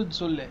வேணும்னு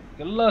சொல்லு,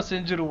 எல்லாம்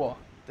செஞ்சிருவோம்.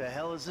 The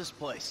hell is this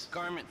place?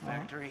 Garment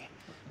factory.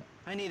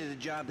 I needed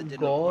a job that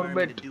didn't require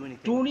me to do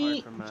anything துணி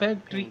apart from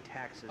factory paying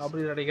taxes.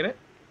 அப்படி நினைக்கிறேன்.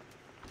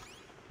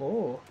 ஓ,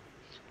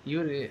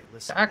 இவரு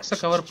டாக்ஸை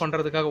கவர்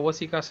பண்றதுக்காக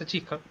ஓசி காசு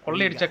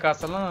கொள்ளையடிச்ச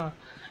காசெல்லாம்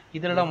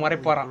இதெல்லாம்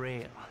மறைப்பாராம்.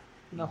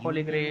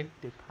 Holi glare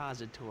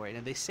depository.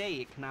 And they say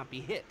it cannot be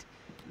hit.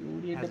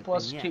 Union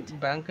depository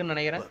பேங்க்னு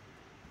நினைக்கிறேன்.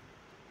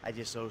 I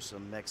just owe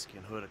some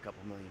Mexican hood a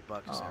couple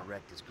 $1,000,000 because I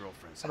wrecked his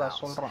girlfriend's அதான்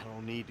house. சொல்றான். I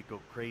don't need to go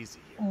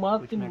crazy here.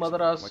 Martin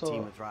மதராசோ.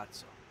 Martin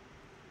Madrazo.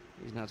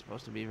 He's not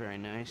supposed to be very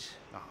nice.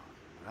 Oh,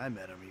 when I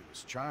met him, he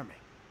was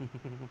charming.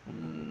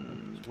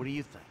 What do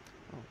you think?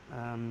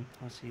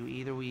 Let's see.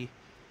 Either we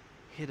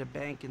hit a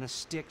bank in the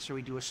sticks or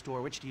we do a store.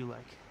 Which do you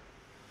like?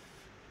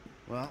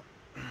 Well,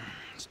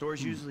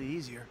 store's usually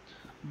easier.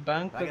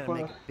 Bank I gotta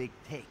make a big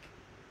take.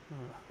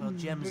 Well,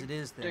 gems it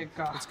is then.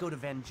 Let's go to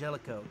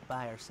Vangelico,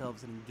 buy ourselves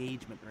an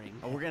engagement ring.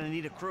 Oh, we're gonna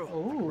need a crew.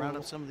 Round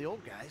up some of the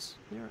old guys.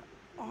 There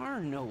are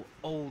no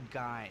old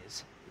guys.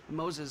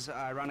 Moses,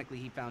 ironically,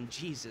 he found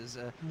Jesus.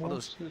 All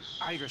those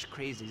Irish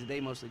crazies, they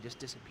mostly just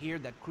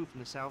disappeared. That crew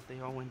from the south, they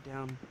all went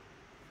down.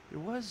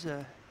 There was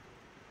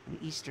an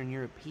Eastern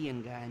European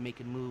guy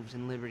making moves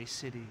in Liberty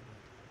City.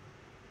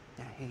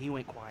 He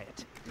went quiet.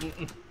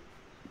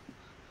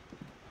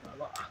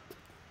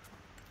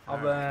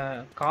 அவன்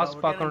காசு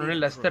பார்க்கணும்னு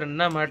Lester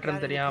என்ன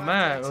மேட்டர்னு தெரியாம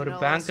ஒரு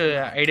bank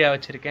idea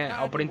வச்சிருக்கேன்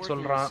அப்படின்னு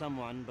சொல்றான்.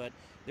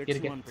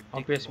 இருக்கேன்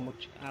அவன் பேசி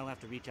முடிச்சு.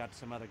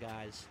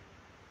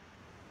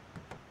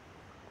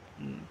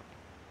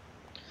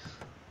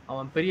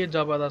 அவன் பெரிய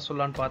ஜாபா தான்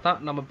சொல்லலான்னு பார்த்தா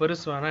நம்ம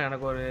பெருசு வேணா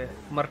எனக்கு ஒரு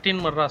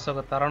மர்டின்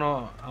மர்ராஸை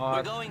தரணும்.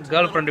 அவன்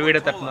கேர்ள் ஃப்ரெண்டு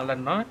வீடை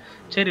தட்டினாலன்னா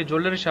சரி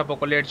ஜுவல்லரி ஷாப்பை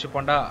கொள்ளையடிச்சு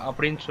போண்டா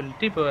அப்படின்னு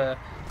சொல்லிட்டு இப்போ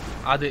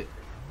அது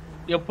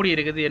எப்படி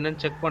இருக்குது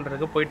என்னன்னு செக்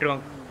பண்றதுக்கு போயிட்டு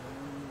இருவாங்க.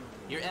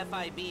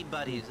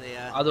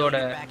 அதோட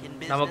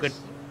நமக்கு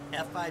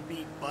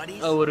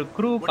ஒரு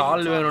க்ரூக்கு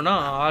ஆள் வேணும்னா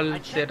ஆள்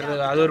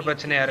தேடுறது அது ஒரு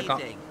பிரச்சனையா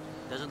இருக்கான்.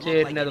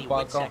 சரின்னு அதை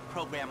பார்க்கும்.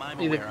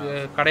 இதுக்கு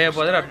கடையை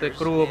பார்த்து அடுத்த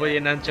க்ரூவை போய்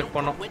என்னன்னு செக்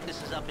பண்ணோம்.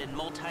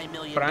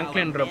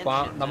 ஃப்ராங்க்லின்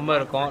இருப்பான், நம்ம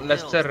இருக்கோம்,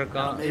 லெஸ்டர்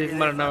இருக்கான். இதுக்கு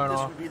மேலே என்ன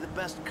வேணும்?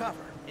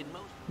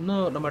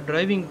 இன்னும் நம்ம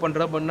டிரைவிங்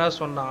பண்ணுறப்ப என்ன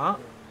சொன்னால்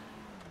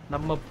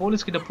நம்ம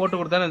போலீஸ்கிட்ட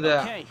போட்டு கொடுத்தானே இந்த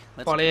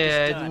பழைய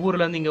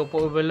ஊர்லேருந்து இங்கே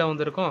வெளில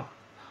வந்திருக்கோம்.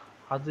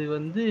 அது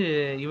வந்து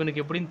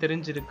இவனுக்கு எப்படின்னு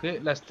தெரிஞ்சிருக்கு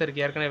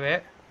லெஸ்டருக்கு ஏற்கனவே.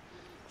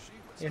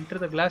 என்டர்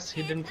த கிளாஸ்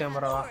ஹிடன்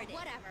கேமராவா?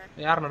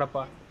 யார்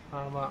நடப்பா?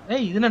 ஆமாம்.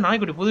 இதுனா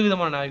நாய்க்குட்டி, புது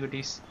விதமான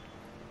நாய்க்குட்டிஸ்.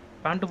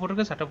 பேண்ட்டு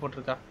போட்டிருக்க, சட்டை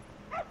போட்டிருக்கா.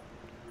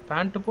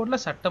 பேண்ட்டு போடல,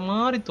 சட்டை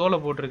மாதிரி தோலை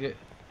போட்டிருக்கு.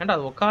 ஏன்டா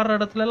அது உட்கார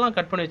இடத்துலலாம்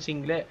கட் பண்ணி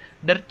வச்சிங்களே,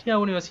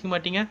 டர்ட்டியாக ஒன்று யோசிக்க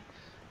மாட்டீங்க.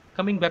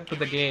 Coming back to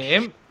the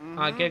game.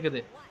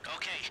 கேட்குது.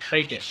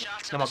 ரைட்டு,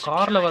 நம்ம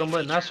காரில்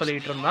வரும்போது என்ன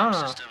சொல்லிக்கிட்டு இருந்தான்,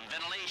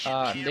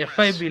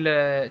 எஃப்ஐபியில்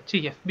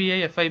எஃபிஐ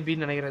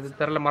எஃப்ஐபின்னு நினைக்கிறது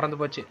தெரில, மறந்து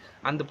போச்சு.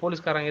 அந்த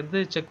போலீஸ்காரங்க எடுத்து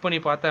செக் பண்ணி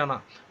பார்த்தானா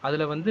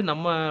அதில் வந்து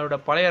நம்மளோட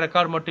பழைய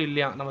ரெக்கார்டு மட்டும்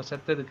இல்லையா நம்ம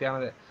செத்ததுக்கு,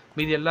 ஆனது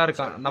மீதி எல்லாம்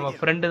இருக்கான். நம்ம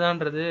ஃப்ரெண்டு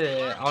தான்றது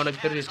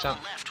அவனுக்கு தெரிஞ்சிச்சான்.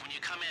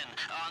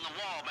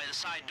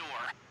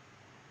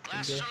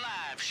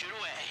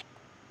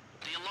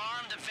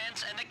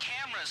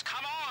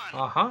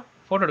 ஆஹா,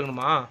 ஃபோட்டோ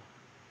எடுக்கணுமா?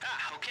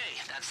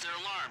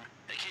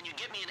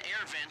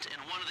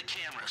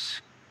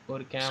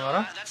 ஒரு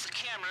கேமரா,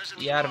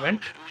 ஏர்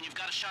வெண்ட்.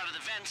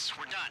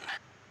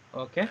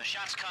 ஓகே.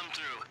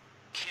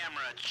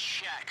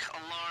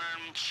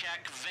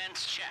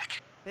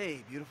 Hey,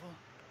 beautiful.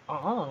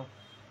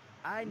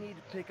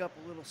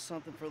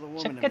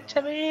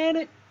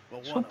 செக்கச்சவேனு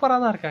சூப்பரா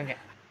தான் இருக்காங்க.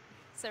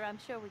 sir. I'm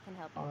sure we can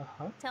help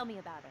you. Tell me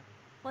about her.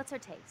 What's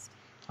her taste?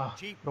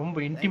 ரொம்ப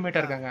இன்டிமேட்டா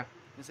இருக்காங்க.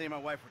 This ain't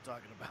my wife we're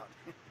talking about.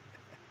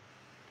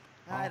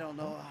 I don't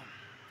know.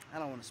 I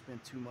don't want to spend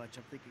too much.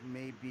 I'm thinking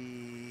maybe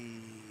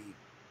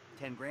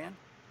 10 grand.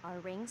 Our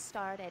rings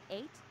start at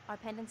 8. Our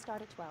pendants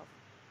start at 12.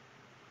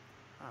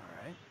 All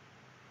right.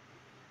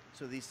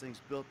 So these things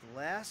built to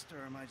last,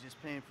 or am I just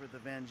paying for the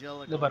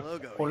Evangelical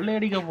logo?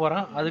 கொள்ளையடிக்க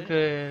போறான். அதுக்கு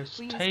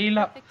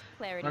ஸ்டைலா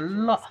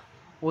நல்லா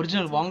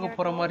original வாங்க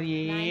போற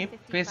மாதிரியே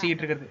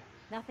பேசிட்டு இருக்குது.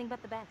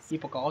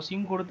 இப்போ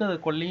காசையும் கொடுத்து அது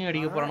கொள்ளையும்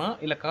அடிக்க போறானா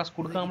இல்ல காசு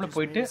கொடுக்காமலே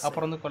போயிட்டு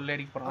அப்புறம் வந்து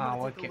கொள்ளையடிக்க போறானா?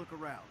 Okay.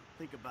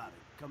 Think about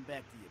it. Come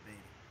back to you,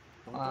 baby.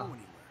 Don't go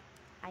anywhere.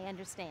 I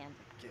understand.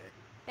 Okay.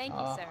 Thank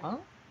you, sir.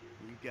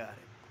 You got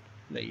it.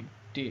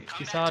 Light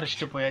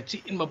விசாரிச்சுட்டு போயாச்சு.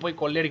 நம்ம போய்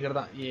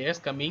கொள்ளையடிக்கிறதா.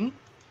 Yes coming.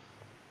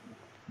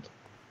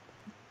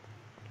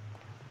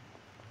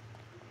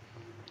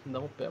 இந்த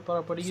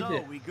பேப்பரை படிக்குது.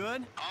 So we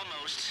good?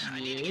 Almost. I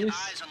need to get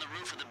eyes on the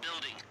roof of the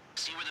building.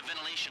 See where the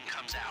ventilation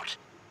comes out.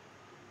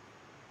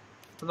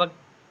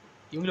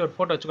 இவங்களே ஒரு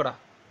photo வச்சுக்கடா.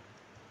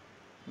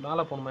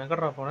 மேலே போகணுமா?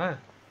 எங்கடா போனேன்?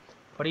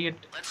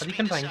 படிக்கட்டு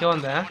அதுக்குன்றா இங்கே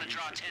வந்தேன்.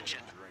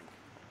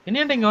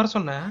 என்னேன்டா இங்கே வர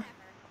சொன்னேன்?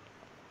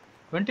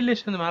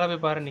 வென்டிலேஷன் வந்து மேலே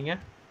போய் பாரு நீங்க.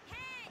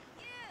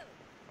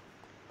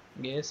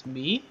 எஸ்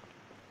பி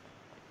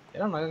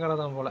எல்லாம் நகை கடை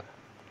தான் போல.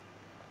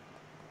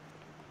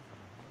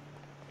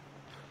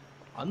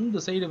 அந்த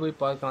சைடு போய்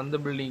பார்க்கலாம் அந்த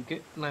பில்டிங்க்கு.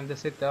 நான் இந்த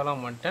சைடு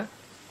தேவலாம் மாட்டேன்.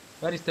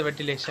 Where is the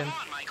ventilation?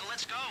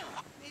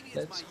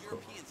 Let's go.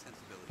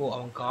 ஓ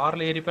அவன்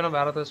காரில் ஏறிப்பேனா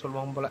வேற ஏதாவது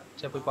சொல்லுவான் போல.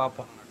 சரி போய்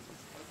பார்ப்போம்.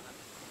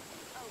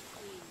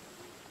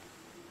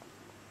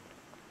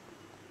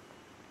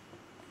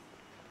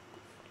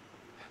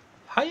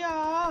 ஹையா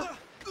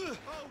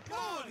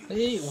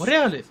ஏய் ஒரே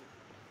ஆளு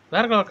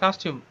வேற colour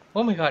costume.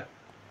 Oh my God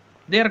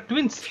they are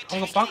twins.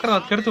 அவங்க பார்க்கறத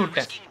கெடுத்து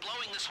விட்டேன்.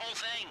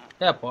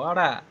 ஏ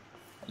போடா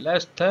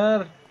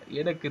லெஸ்டர்.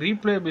 எனக்கு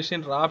ரீப்ளே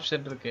மிஷின்ற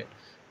ஆப்ஷன் இருக்கு.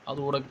 அது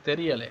உனக்கு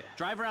தெரியல.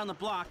 Drive around the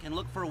block and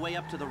look for a way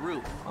up to the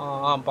roof.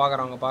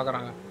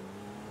 பார்க்கறாங்க.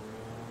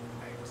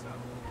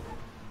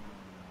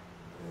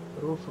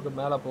 ரூஃப்க்கு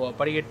மேலே போவா.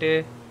 படிக்கட்டு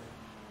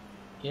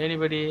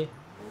ஏணிபடி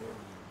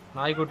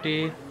நாய்க்குட்டி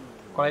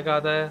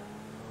கொலைக்காத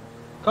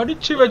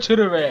கடிச்சு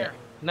வச்சிருவே.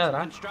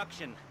 என்னடா?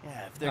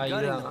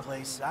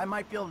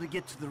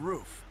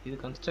 இது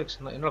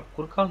கன்ஸ்ட்ரக்ஷன். என்னோட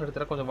குறுக்கால்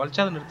நிறுத்துற கொஞ்சம்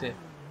வலிச்சாத நிறுத்து.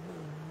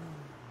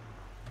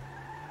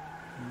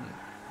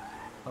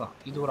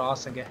 இது ஒரு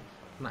ஆசைங்க.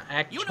 நான்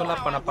ஆக்சுவலா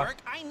பண்ணப்பா.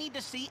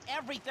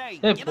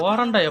 ஏய்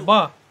போறண்டா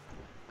எப்பா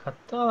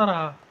கத்தாதடா.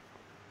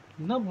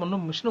 என்ன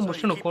பண்ணு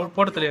மிஷினை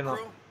போட தெரியல.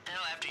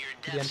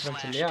 இது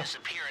என்ட்ரன்ஸ் இல்லையா?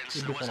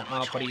 இப்படி போனா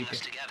படிக்கிட்டு.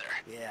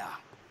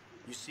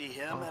 You see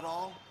him at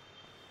all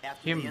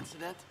after the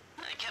incident?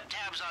 I kept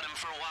tabs on him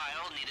for a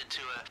while. Needed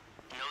to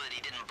know that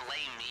he didn't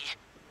blame me.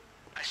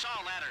 I saw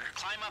a ladder.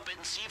 Climb up it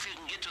and see if you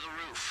can get to the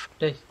roof.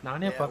 டேய்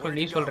நானே பார்க்கல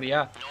நீ சொல்றியா?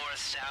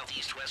 North, south,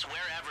 east, west,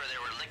 wherever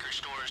there were liquor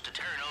stores to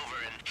turn over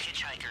and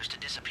hitchhikers to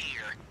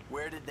disappear.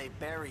 Where did they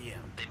bury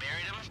him? They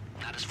buried him?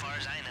 Not as far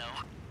as I know.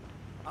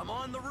 I'm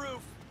on the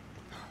roof.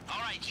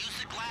 All right, use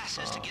the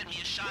glasses to get me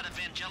a shot of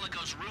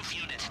Angelico's roof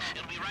unit.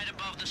 It'll be right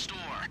above the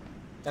store.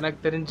 எனக்கு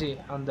தெரிஞ்சு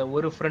அந்த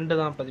ஒரு friend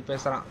தான் பத்தி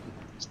பேசுறான்.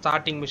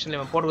 Starting மிஷன்ல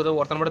இவன் போடுறது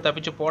ஒருத்தன் மட்டும்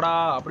தப்பிச்சு போடா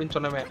அப்படின்னு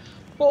சொன்னவன்.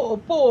 போ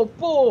போ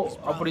போ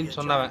அப்படின்னு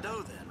சொன்னவன்.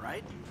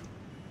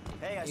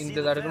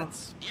 இந்த தடவை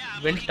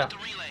வெண்டா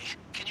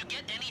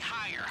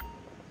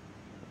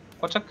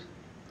கொச்சக்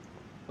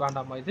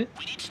வேண்டாமா இது?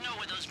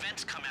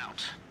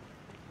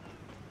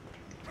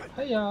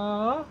 ஐயா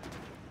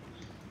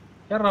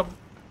ஏறா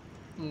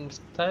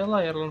ஸ்டைலா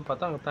ஏறலான்னு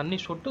பார்த்தா அங்கே தண்ணி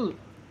சொட்டு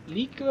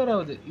லீக் வேற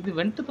ஆகுது. இது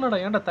வெண்ட்டு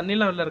தானடா. ஏன்டா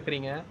தண்ணியெல்லாம் வெளில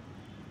இருக்கிறீங்க?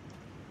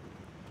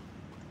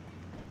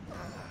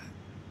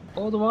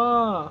 போதுமா?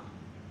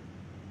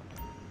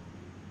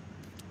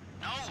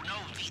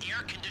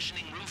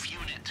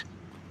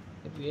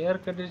 ஏர்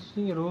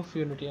கண்டிஷனிங் ரூஃப்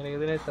யூனிட் எனக்கு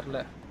எதுனே தெரியல.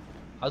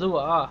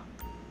 அதுவா?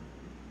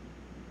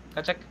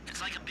 கச்சக்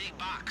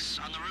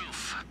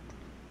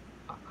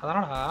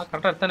அதானடா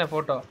கரெக்டாக எடுத்தானே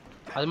ஃபோட்டோ.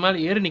 அது மேலே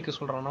ஏறி நிற்க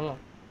சொல்கிறான் நம்ம.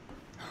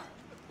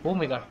 ஓ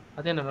மை காட்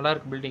அது என்ன நல்லா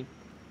இருக்கு building.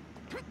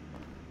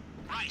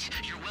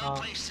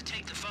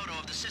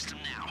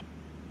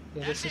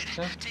 The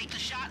system?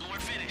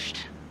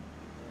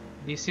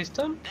 The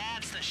system?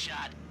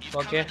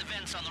 Okay.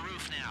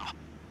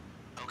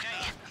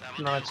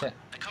 நினச்சேன்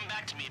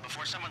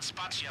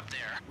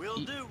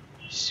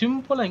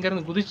சிம்பிளா இங்க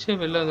இருந்து குதிச்சே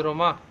வெளில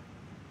வந்துருவோமா?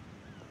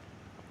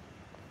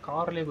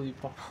 கார்லயே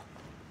குதிப்போம்.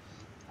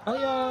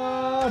 ஐயா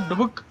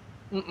டுபுக்.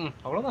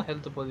 அவ்வளோதான்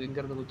ஹெல்த் போகுது இங்க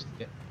இருந்து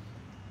குதிச்சதுக்கு.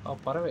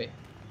 பறவை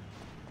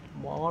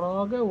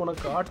மாறாக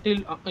உனக்கு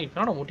ஆட்டில்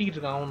இப்ப முட்டிக்கிட்டு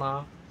இருக்கான் அவனா.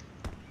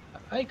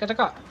 ஐய்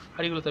கச்சக்கா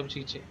அடிக்குள்ள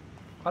தப்பிச்சுக்கிச்சு.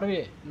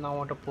 பறவை நான்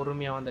உன்கிட்ட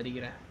பொறுமையா வந்து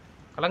அடிக்கிறேன்.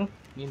 கலங்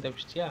நீ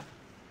தப்பிச்சிட்டியா?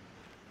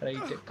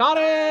 ரைட்டு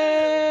காரே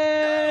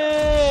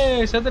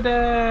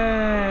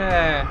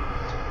செத்துட்டேன்.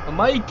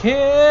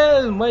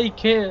 மைக்கேல்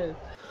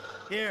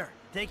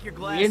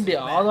வேண்டிய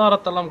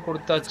ஆதாரத்தெல்லாம்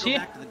கொடுத்தாச்சு.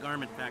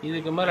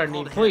 இதுக்கு மேல நீ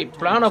போய்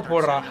பிளான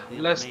போடுறா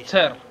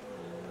லெஸ்டர்.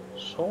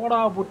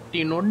 சோடா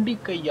புட்டி நொண்டி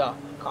கையா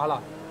காலா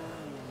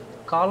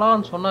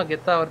காலான்னு சொன்னா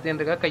கெத்தா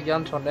வருதுன்றக்கா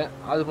கையான்னு சொன்னேன்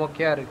அது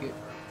மொக்கையா இருக்கு.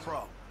 Pro.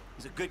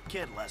 He's a good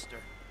kid,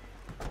 Lester.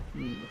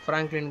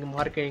 பிராங்க்லினுக்கு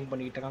marketing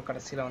பண்ணிட்டு இருக்கான்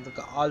கடைசியில வந்து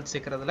ஆள்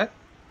சேர்க்கறதுல.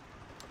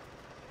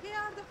 Here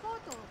are the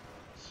photos.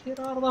 Here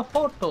are the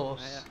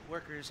photos.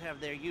 Workers have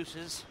their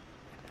uses.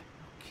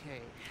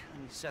 Okay, let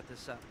me set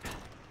this up.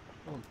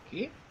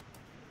 Okay.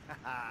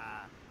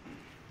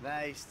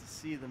 Nice to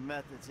see the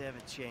methods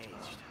haven't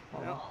changed.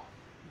 Well,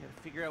 we gotta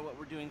figure out what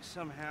we're doing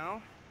somehow.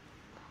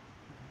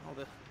 All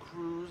the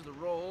crews, the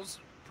rolls,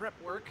 prep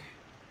work.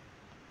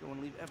 Don't want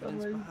to leave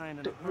evidence behind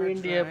on a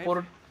hard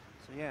drive.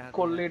 So yeah,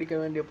 கொள்ளையடிக்க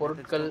வேண்டிய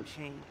பொருட்கள்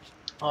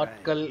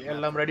ஆட்கள்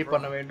எல்லாம் ready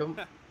பண்ண வேண்டும்.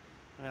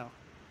 Well,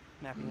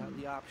 mapping out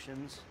the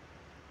options.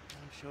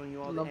 I'm showing you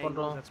all the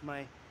angles. That's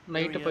my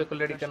night போய்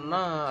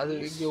கொள்ளையடிக்கணும்னா அது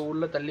இங்க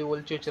உள்ள தள்ளி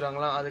ஒளிச்சு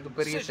வச்சிருவாங்களா அதுக்கு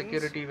பெரிய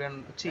செக்யூரிட்டி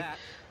வேணும்.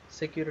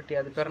 செக்யூரிட்டி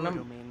அது பேர் என்ன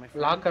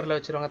லாக்கர்ல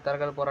வச்சிருவாங்க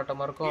தரகாத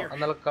போராட்டமா இருக்கும்.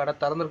 அதனால கடை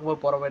திறந்திருக்கும்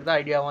போது போற மாதிரி தான்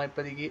ஐடியாவா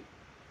இப்போதைக்கு.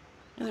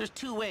 There's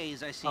two ways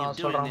I see of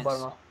doing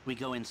this. We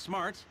go in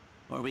smart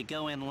or we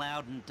go in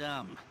loud and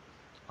dumb.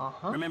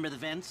 Remember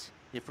the vents?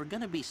 If we're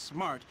gonna be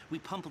smart, we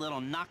pump a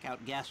little knockout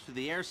gas through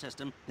the air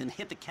system, then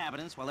hit the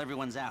cabinets while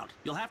everyone's out.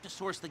 You'll have to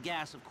source the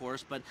gas, of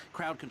course, but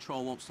crowd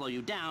control won't slow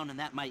you down, and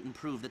that might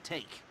improve the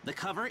take. The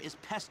cover is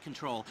pest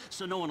control,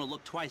 so no one will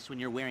look twice when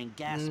you're wearing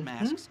gas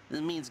masks.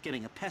 It means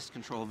getting a pest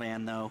control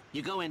van, though.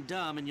 You go in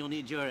dumb, and you'll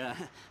need your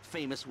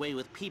famous way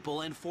with people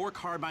and 4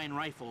 carbine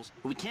rifles.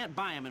 We can't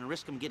buy them and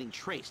risk them getting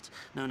traced.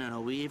 No,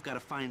 we've got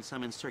to find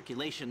some in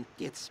circulation.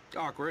 It's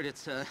awkward,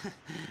 it's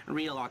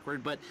real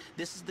awkward, but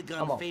this is the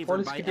gun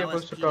favored by LSPD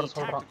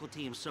tactical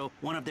teams, so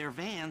one of their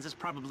vans is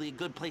probably a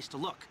good place to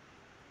look.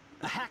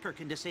 A hacker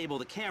can disable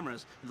the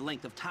cameras. The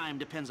length of time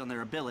depends on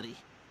their ability.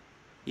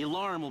 The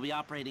alarm will be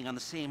operating on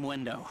the same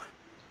window.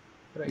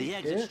 The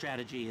exit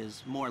strategy is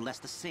more or less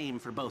the same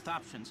for both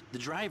options.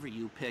 The driver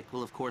you pick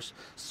will, of course,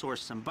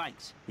 source some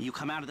bikes. You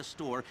come out of the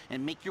store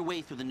and make your way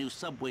through the new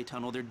subway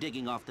tunnel they're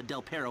digging off the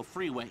Del Perro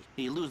freeway.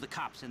 You lose the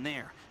cops in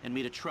there and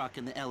meet a truck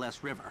in the LS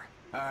River.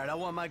 All right, I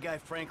want my guy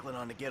Franklin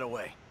on the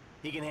getaway.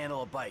 He can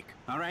handle a bike.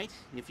 All right,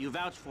 if you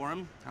vouch for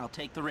him, I'll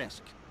take the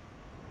risk.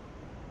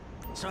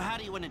 So how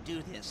do you want to do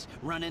this?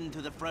 Run in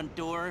through the front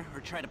door or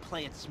try to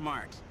play it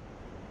smart?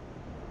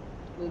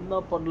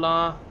 என்ன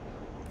பண்ணலாம்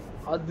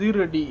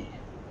அதிரடி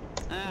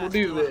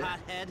Still a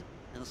hothead,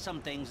 and some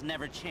things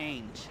never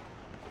change.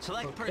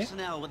 Select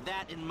personnel with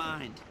that in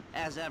mind.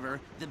 As ever,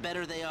 the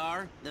better they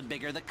are, the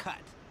bigger the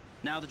cut.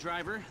 Now the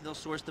driver,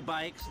 they'll source the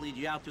bikes, lead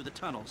you out through the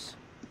tunnels.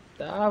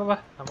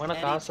 நம்மன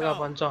காசு가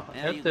பஞ்சம்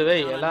எடுத்து வை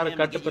எல்லாரும்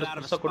கட்டு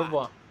பெருசா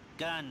கொடுப்போம்.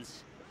 Guns.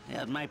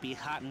 Yeah, it might be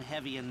hot and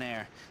heavy in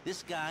there. This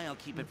guy,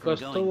 I'll keep it from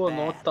going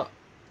bad.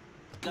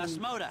 Gus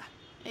Moda.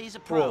 He's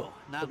a pro.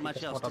 Not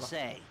much else to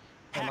say.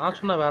 நான்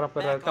சொன்ன வேற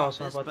பேர் இருக்கா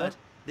அவசர பார்த்தா.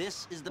 This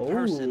is the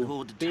person who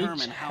will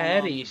determine how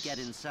long you get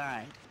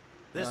inside.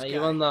 This guy,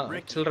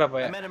 Ricky,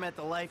 I met him at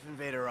the Life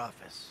Invader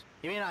office.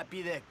 He may not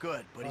be that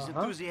good, but he's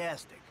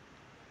enthusiastic.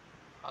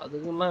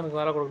 அதுக்குலாம் எனக்கு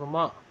வேலை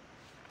கொடுக்கணுமா?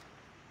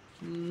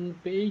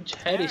 Paige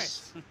Harris.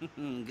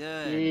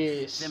 Good.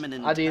 Yes.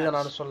 அது இத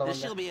நான் சொல்ல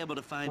வந்தேன். She'll be able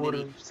to find ஒரு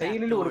any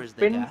செயலில் ஒரு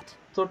பெண்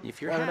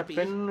அந்த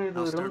பெண்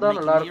இது இருந்தா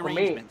நல்லா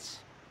இருக்குமே.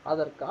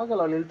 அதற்காக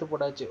அவள் இழுத்து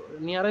போடாச்சு.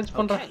 நீ அரேஞ்ச்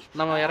பண்ற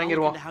நாம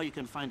இறங்கிடுவோம்.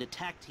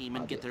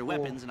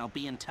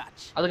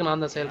 அதுக்கு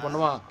நான் தான் செயல்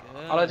பண்ணுவா.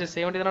 அலர்ஜி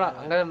செய்ய வேண்டியதுனா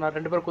அங்க நான்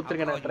 2 பேர்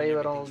குத்துறேன்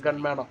டிரைவரும்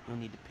கன்மேனும்.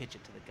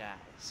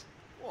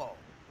 Whoa,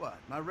 what?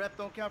 My rep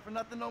don't count for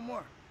nothing no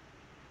more.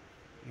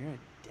 You're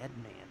a dead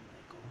man,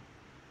 Michael.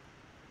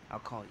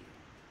 I'll call you.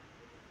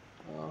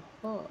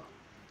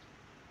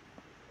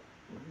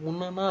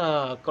 முன்னா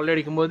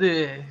கொள்ளையடிக்கும் போது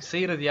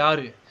செய்யறது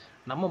யாரு?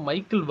 நம்ம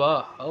மைக்கேல் வா.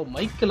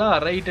 மைக்கேலா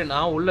ரைட்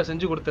நான் உள்ள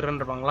செஞ்சு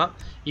கொடுத்துறேன்றாங்களாம்.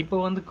 இப்போ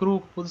வந்து க்ரூ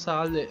புதுசா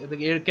ஆள் இது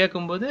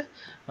கேட்கும்போது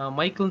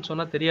மைக்கேல்னு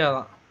சொன்னா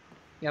தெரியாதான்.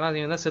 ஏன்னா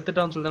இவன் தான்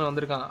செத்துட்டான்னு சொல்லி தானே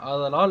வந்திருக்கான்.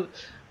 அதனால்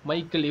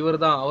மைக்கேல்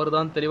இவர்தான்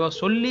அவர்தான் தெளிவா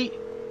சொல்லி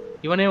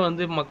இவனே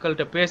வந்து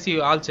மக்கள்கிட்ட பேசி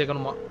ஆள்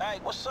சேர்க்கணுமா.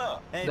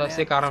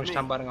 சேர்க்க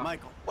ஆரம்பிச்சிட்டான் பாருங்க.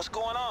 What's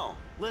going on?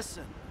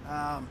 Listen,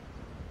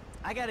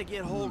 I got to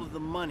get hold of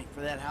the money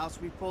for that house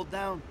we pulled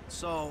down.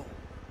 So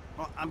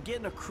I'm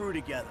getting a crew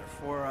together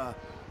for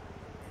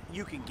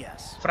you can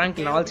guess.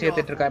 Franklin ஆள்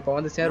சேர்த்துட்டு இருக்கா. இப்போ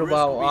வந்து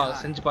சேருபா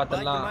செஞ்சு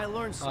பார்த்தலாம்.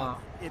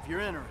 If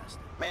you're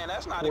interested. Man,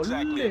 that's not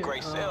exactly a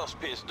great sales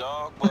pitch,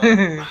 dog, but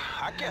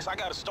I guess I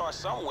got to start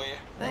somewhere.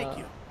 Thank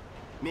you.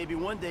 Maybe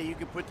one day you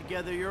can put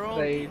together your own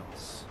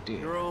deals,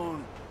 your own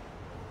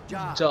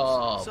jobs. So,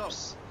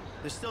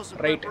 there's still some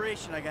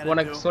preparation I got to do.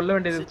 உனக்கு சொல்ல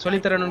வேண்டியது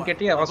சொல்லி தரணும்னு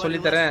கேட்டியா? அவ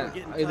சொல்லி தரேன்.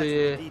 இது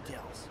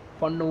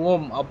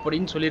பண்ணுவோம்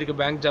அப்படினு சொல்லிருக்கு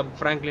பேங்க் ஜாப்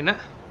ஃப்ராங்க்லினா.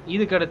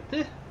 இதுக்கு அடுத்து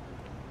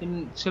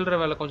சில்லற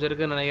வேலை கொஞ்சம்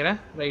இருக்குன்னு நினைக்கிறேன்.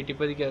 ரைட்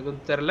இப்போதைக்கு அது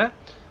தெரியல.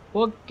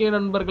 ஓகே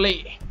நண்பர்களே,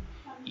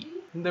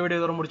 இந்த வீடியோ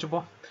இதோட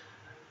முடிச்சுப்போம்.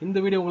 இந்த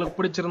வீடியோ உங்களுக்கு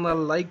பிடிச்சிருந்தா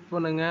லைக்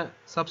பண்ணுங்க,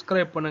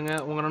 சப்ஸ்கிரைப் பண்ணுங்க,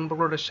 உங்கள்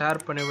நண்பர்களோட ஷேர்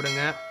பண்ணி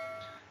விடுங்க.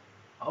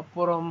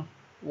 அப்புறம்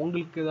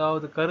உங்களுக்கு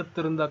ஏதாவது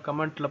கருத்து இருந்தால்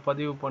கமெண்ட்டில்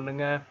பதிவு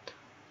பண்ணுங்க.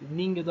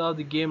 நீங்கள்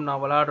ஏதாவது கேம்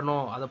நான்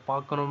விளையாடணும் அதை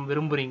பார்க்கணும்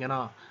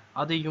விரும்புகிறீங்கன்னா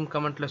அதையும்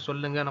கமெண்ட்டில்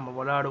சொல்லுங்கள், நம்ம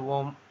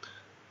விளையாடுவோம்.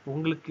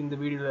 உங்களுக்கு இந்த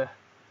வீடியோவில்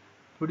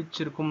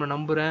பிடிச்சிருக்கும்னு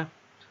நம்புகிறேன்.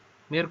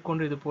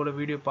 மேற்கொண்டு இது போல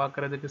வீடியோ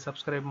பார்க்கறதுக்கு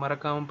சப்ஸ்கிரைப்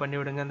மறக்காம பண்ணி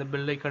விடுங்க. அந்த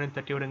பெல் ஐகானையும்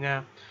தட்டி விடுங்க.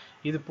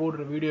 இது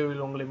போன்ற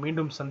வீடியோவில் உங்களை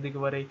மீண்டும்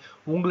சந்திக்கும் வரை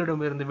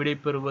உங்களிடமிருந்து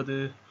விடைபெறுவது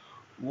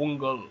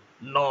உங்கள்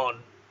நான்.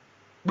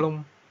 Plum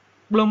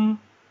plum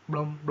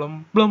plum plum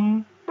plum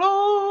plum.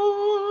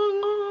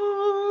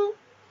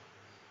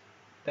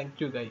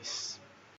 Thank you guys.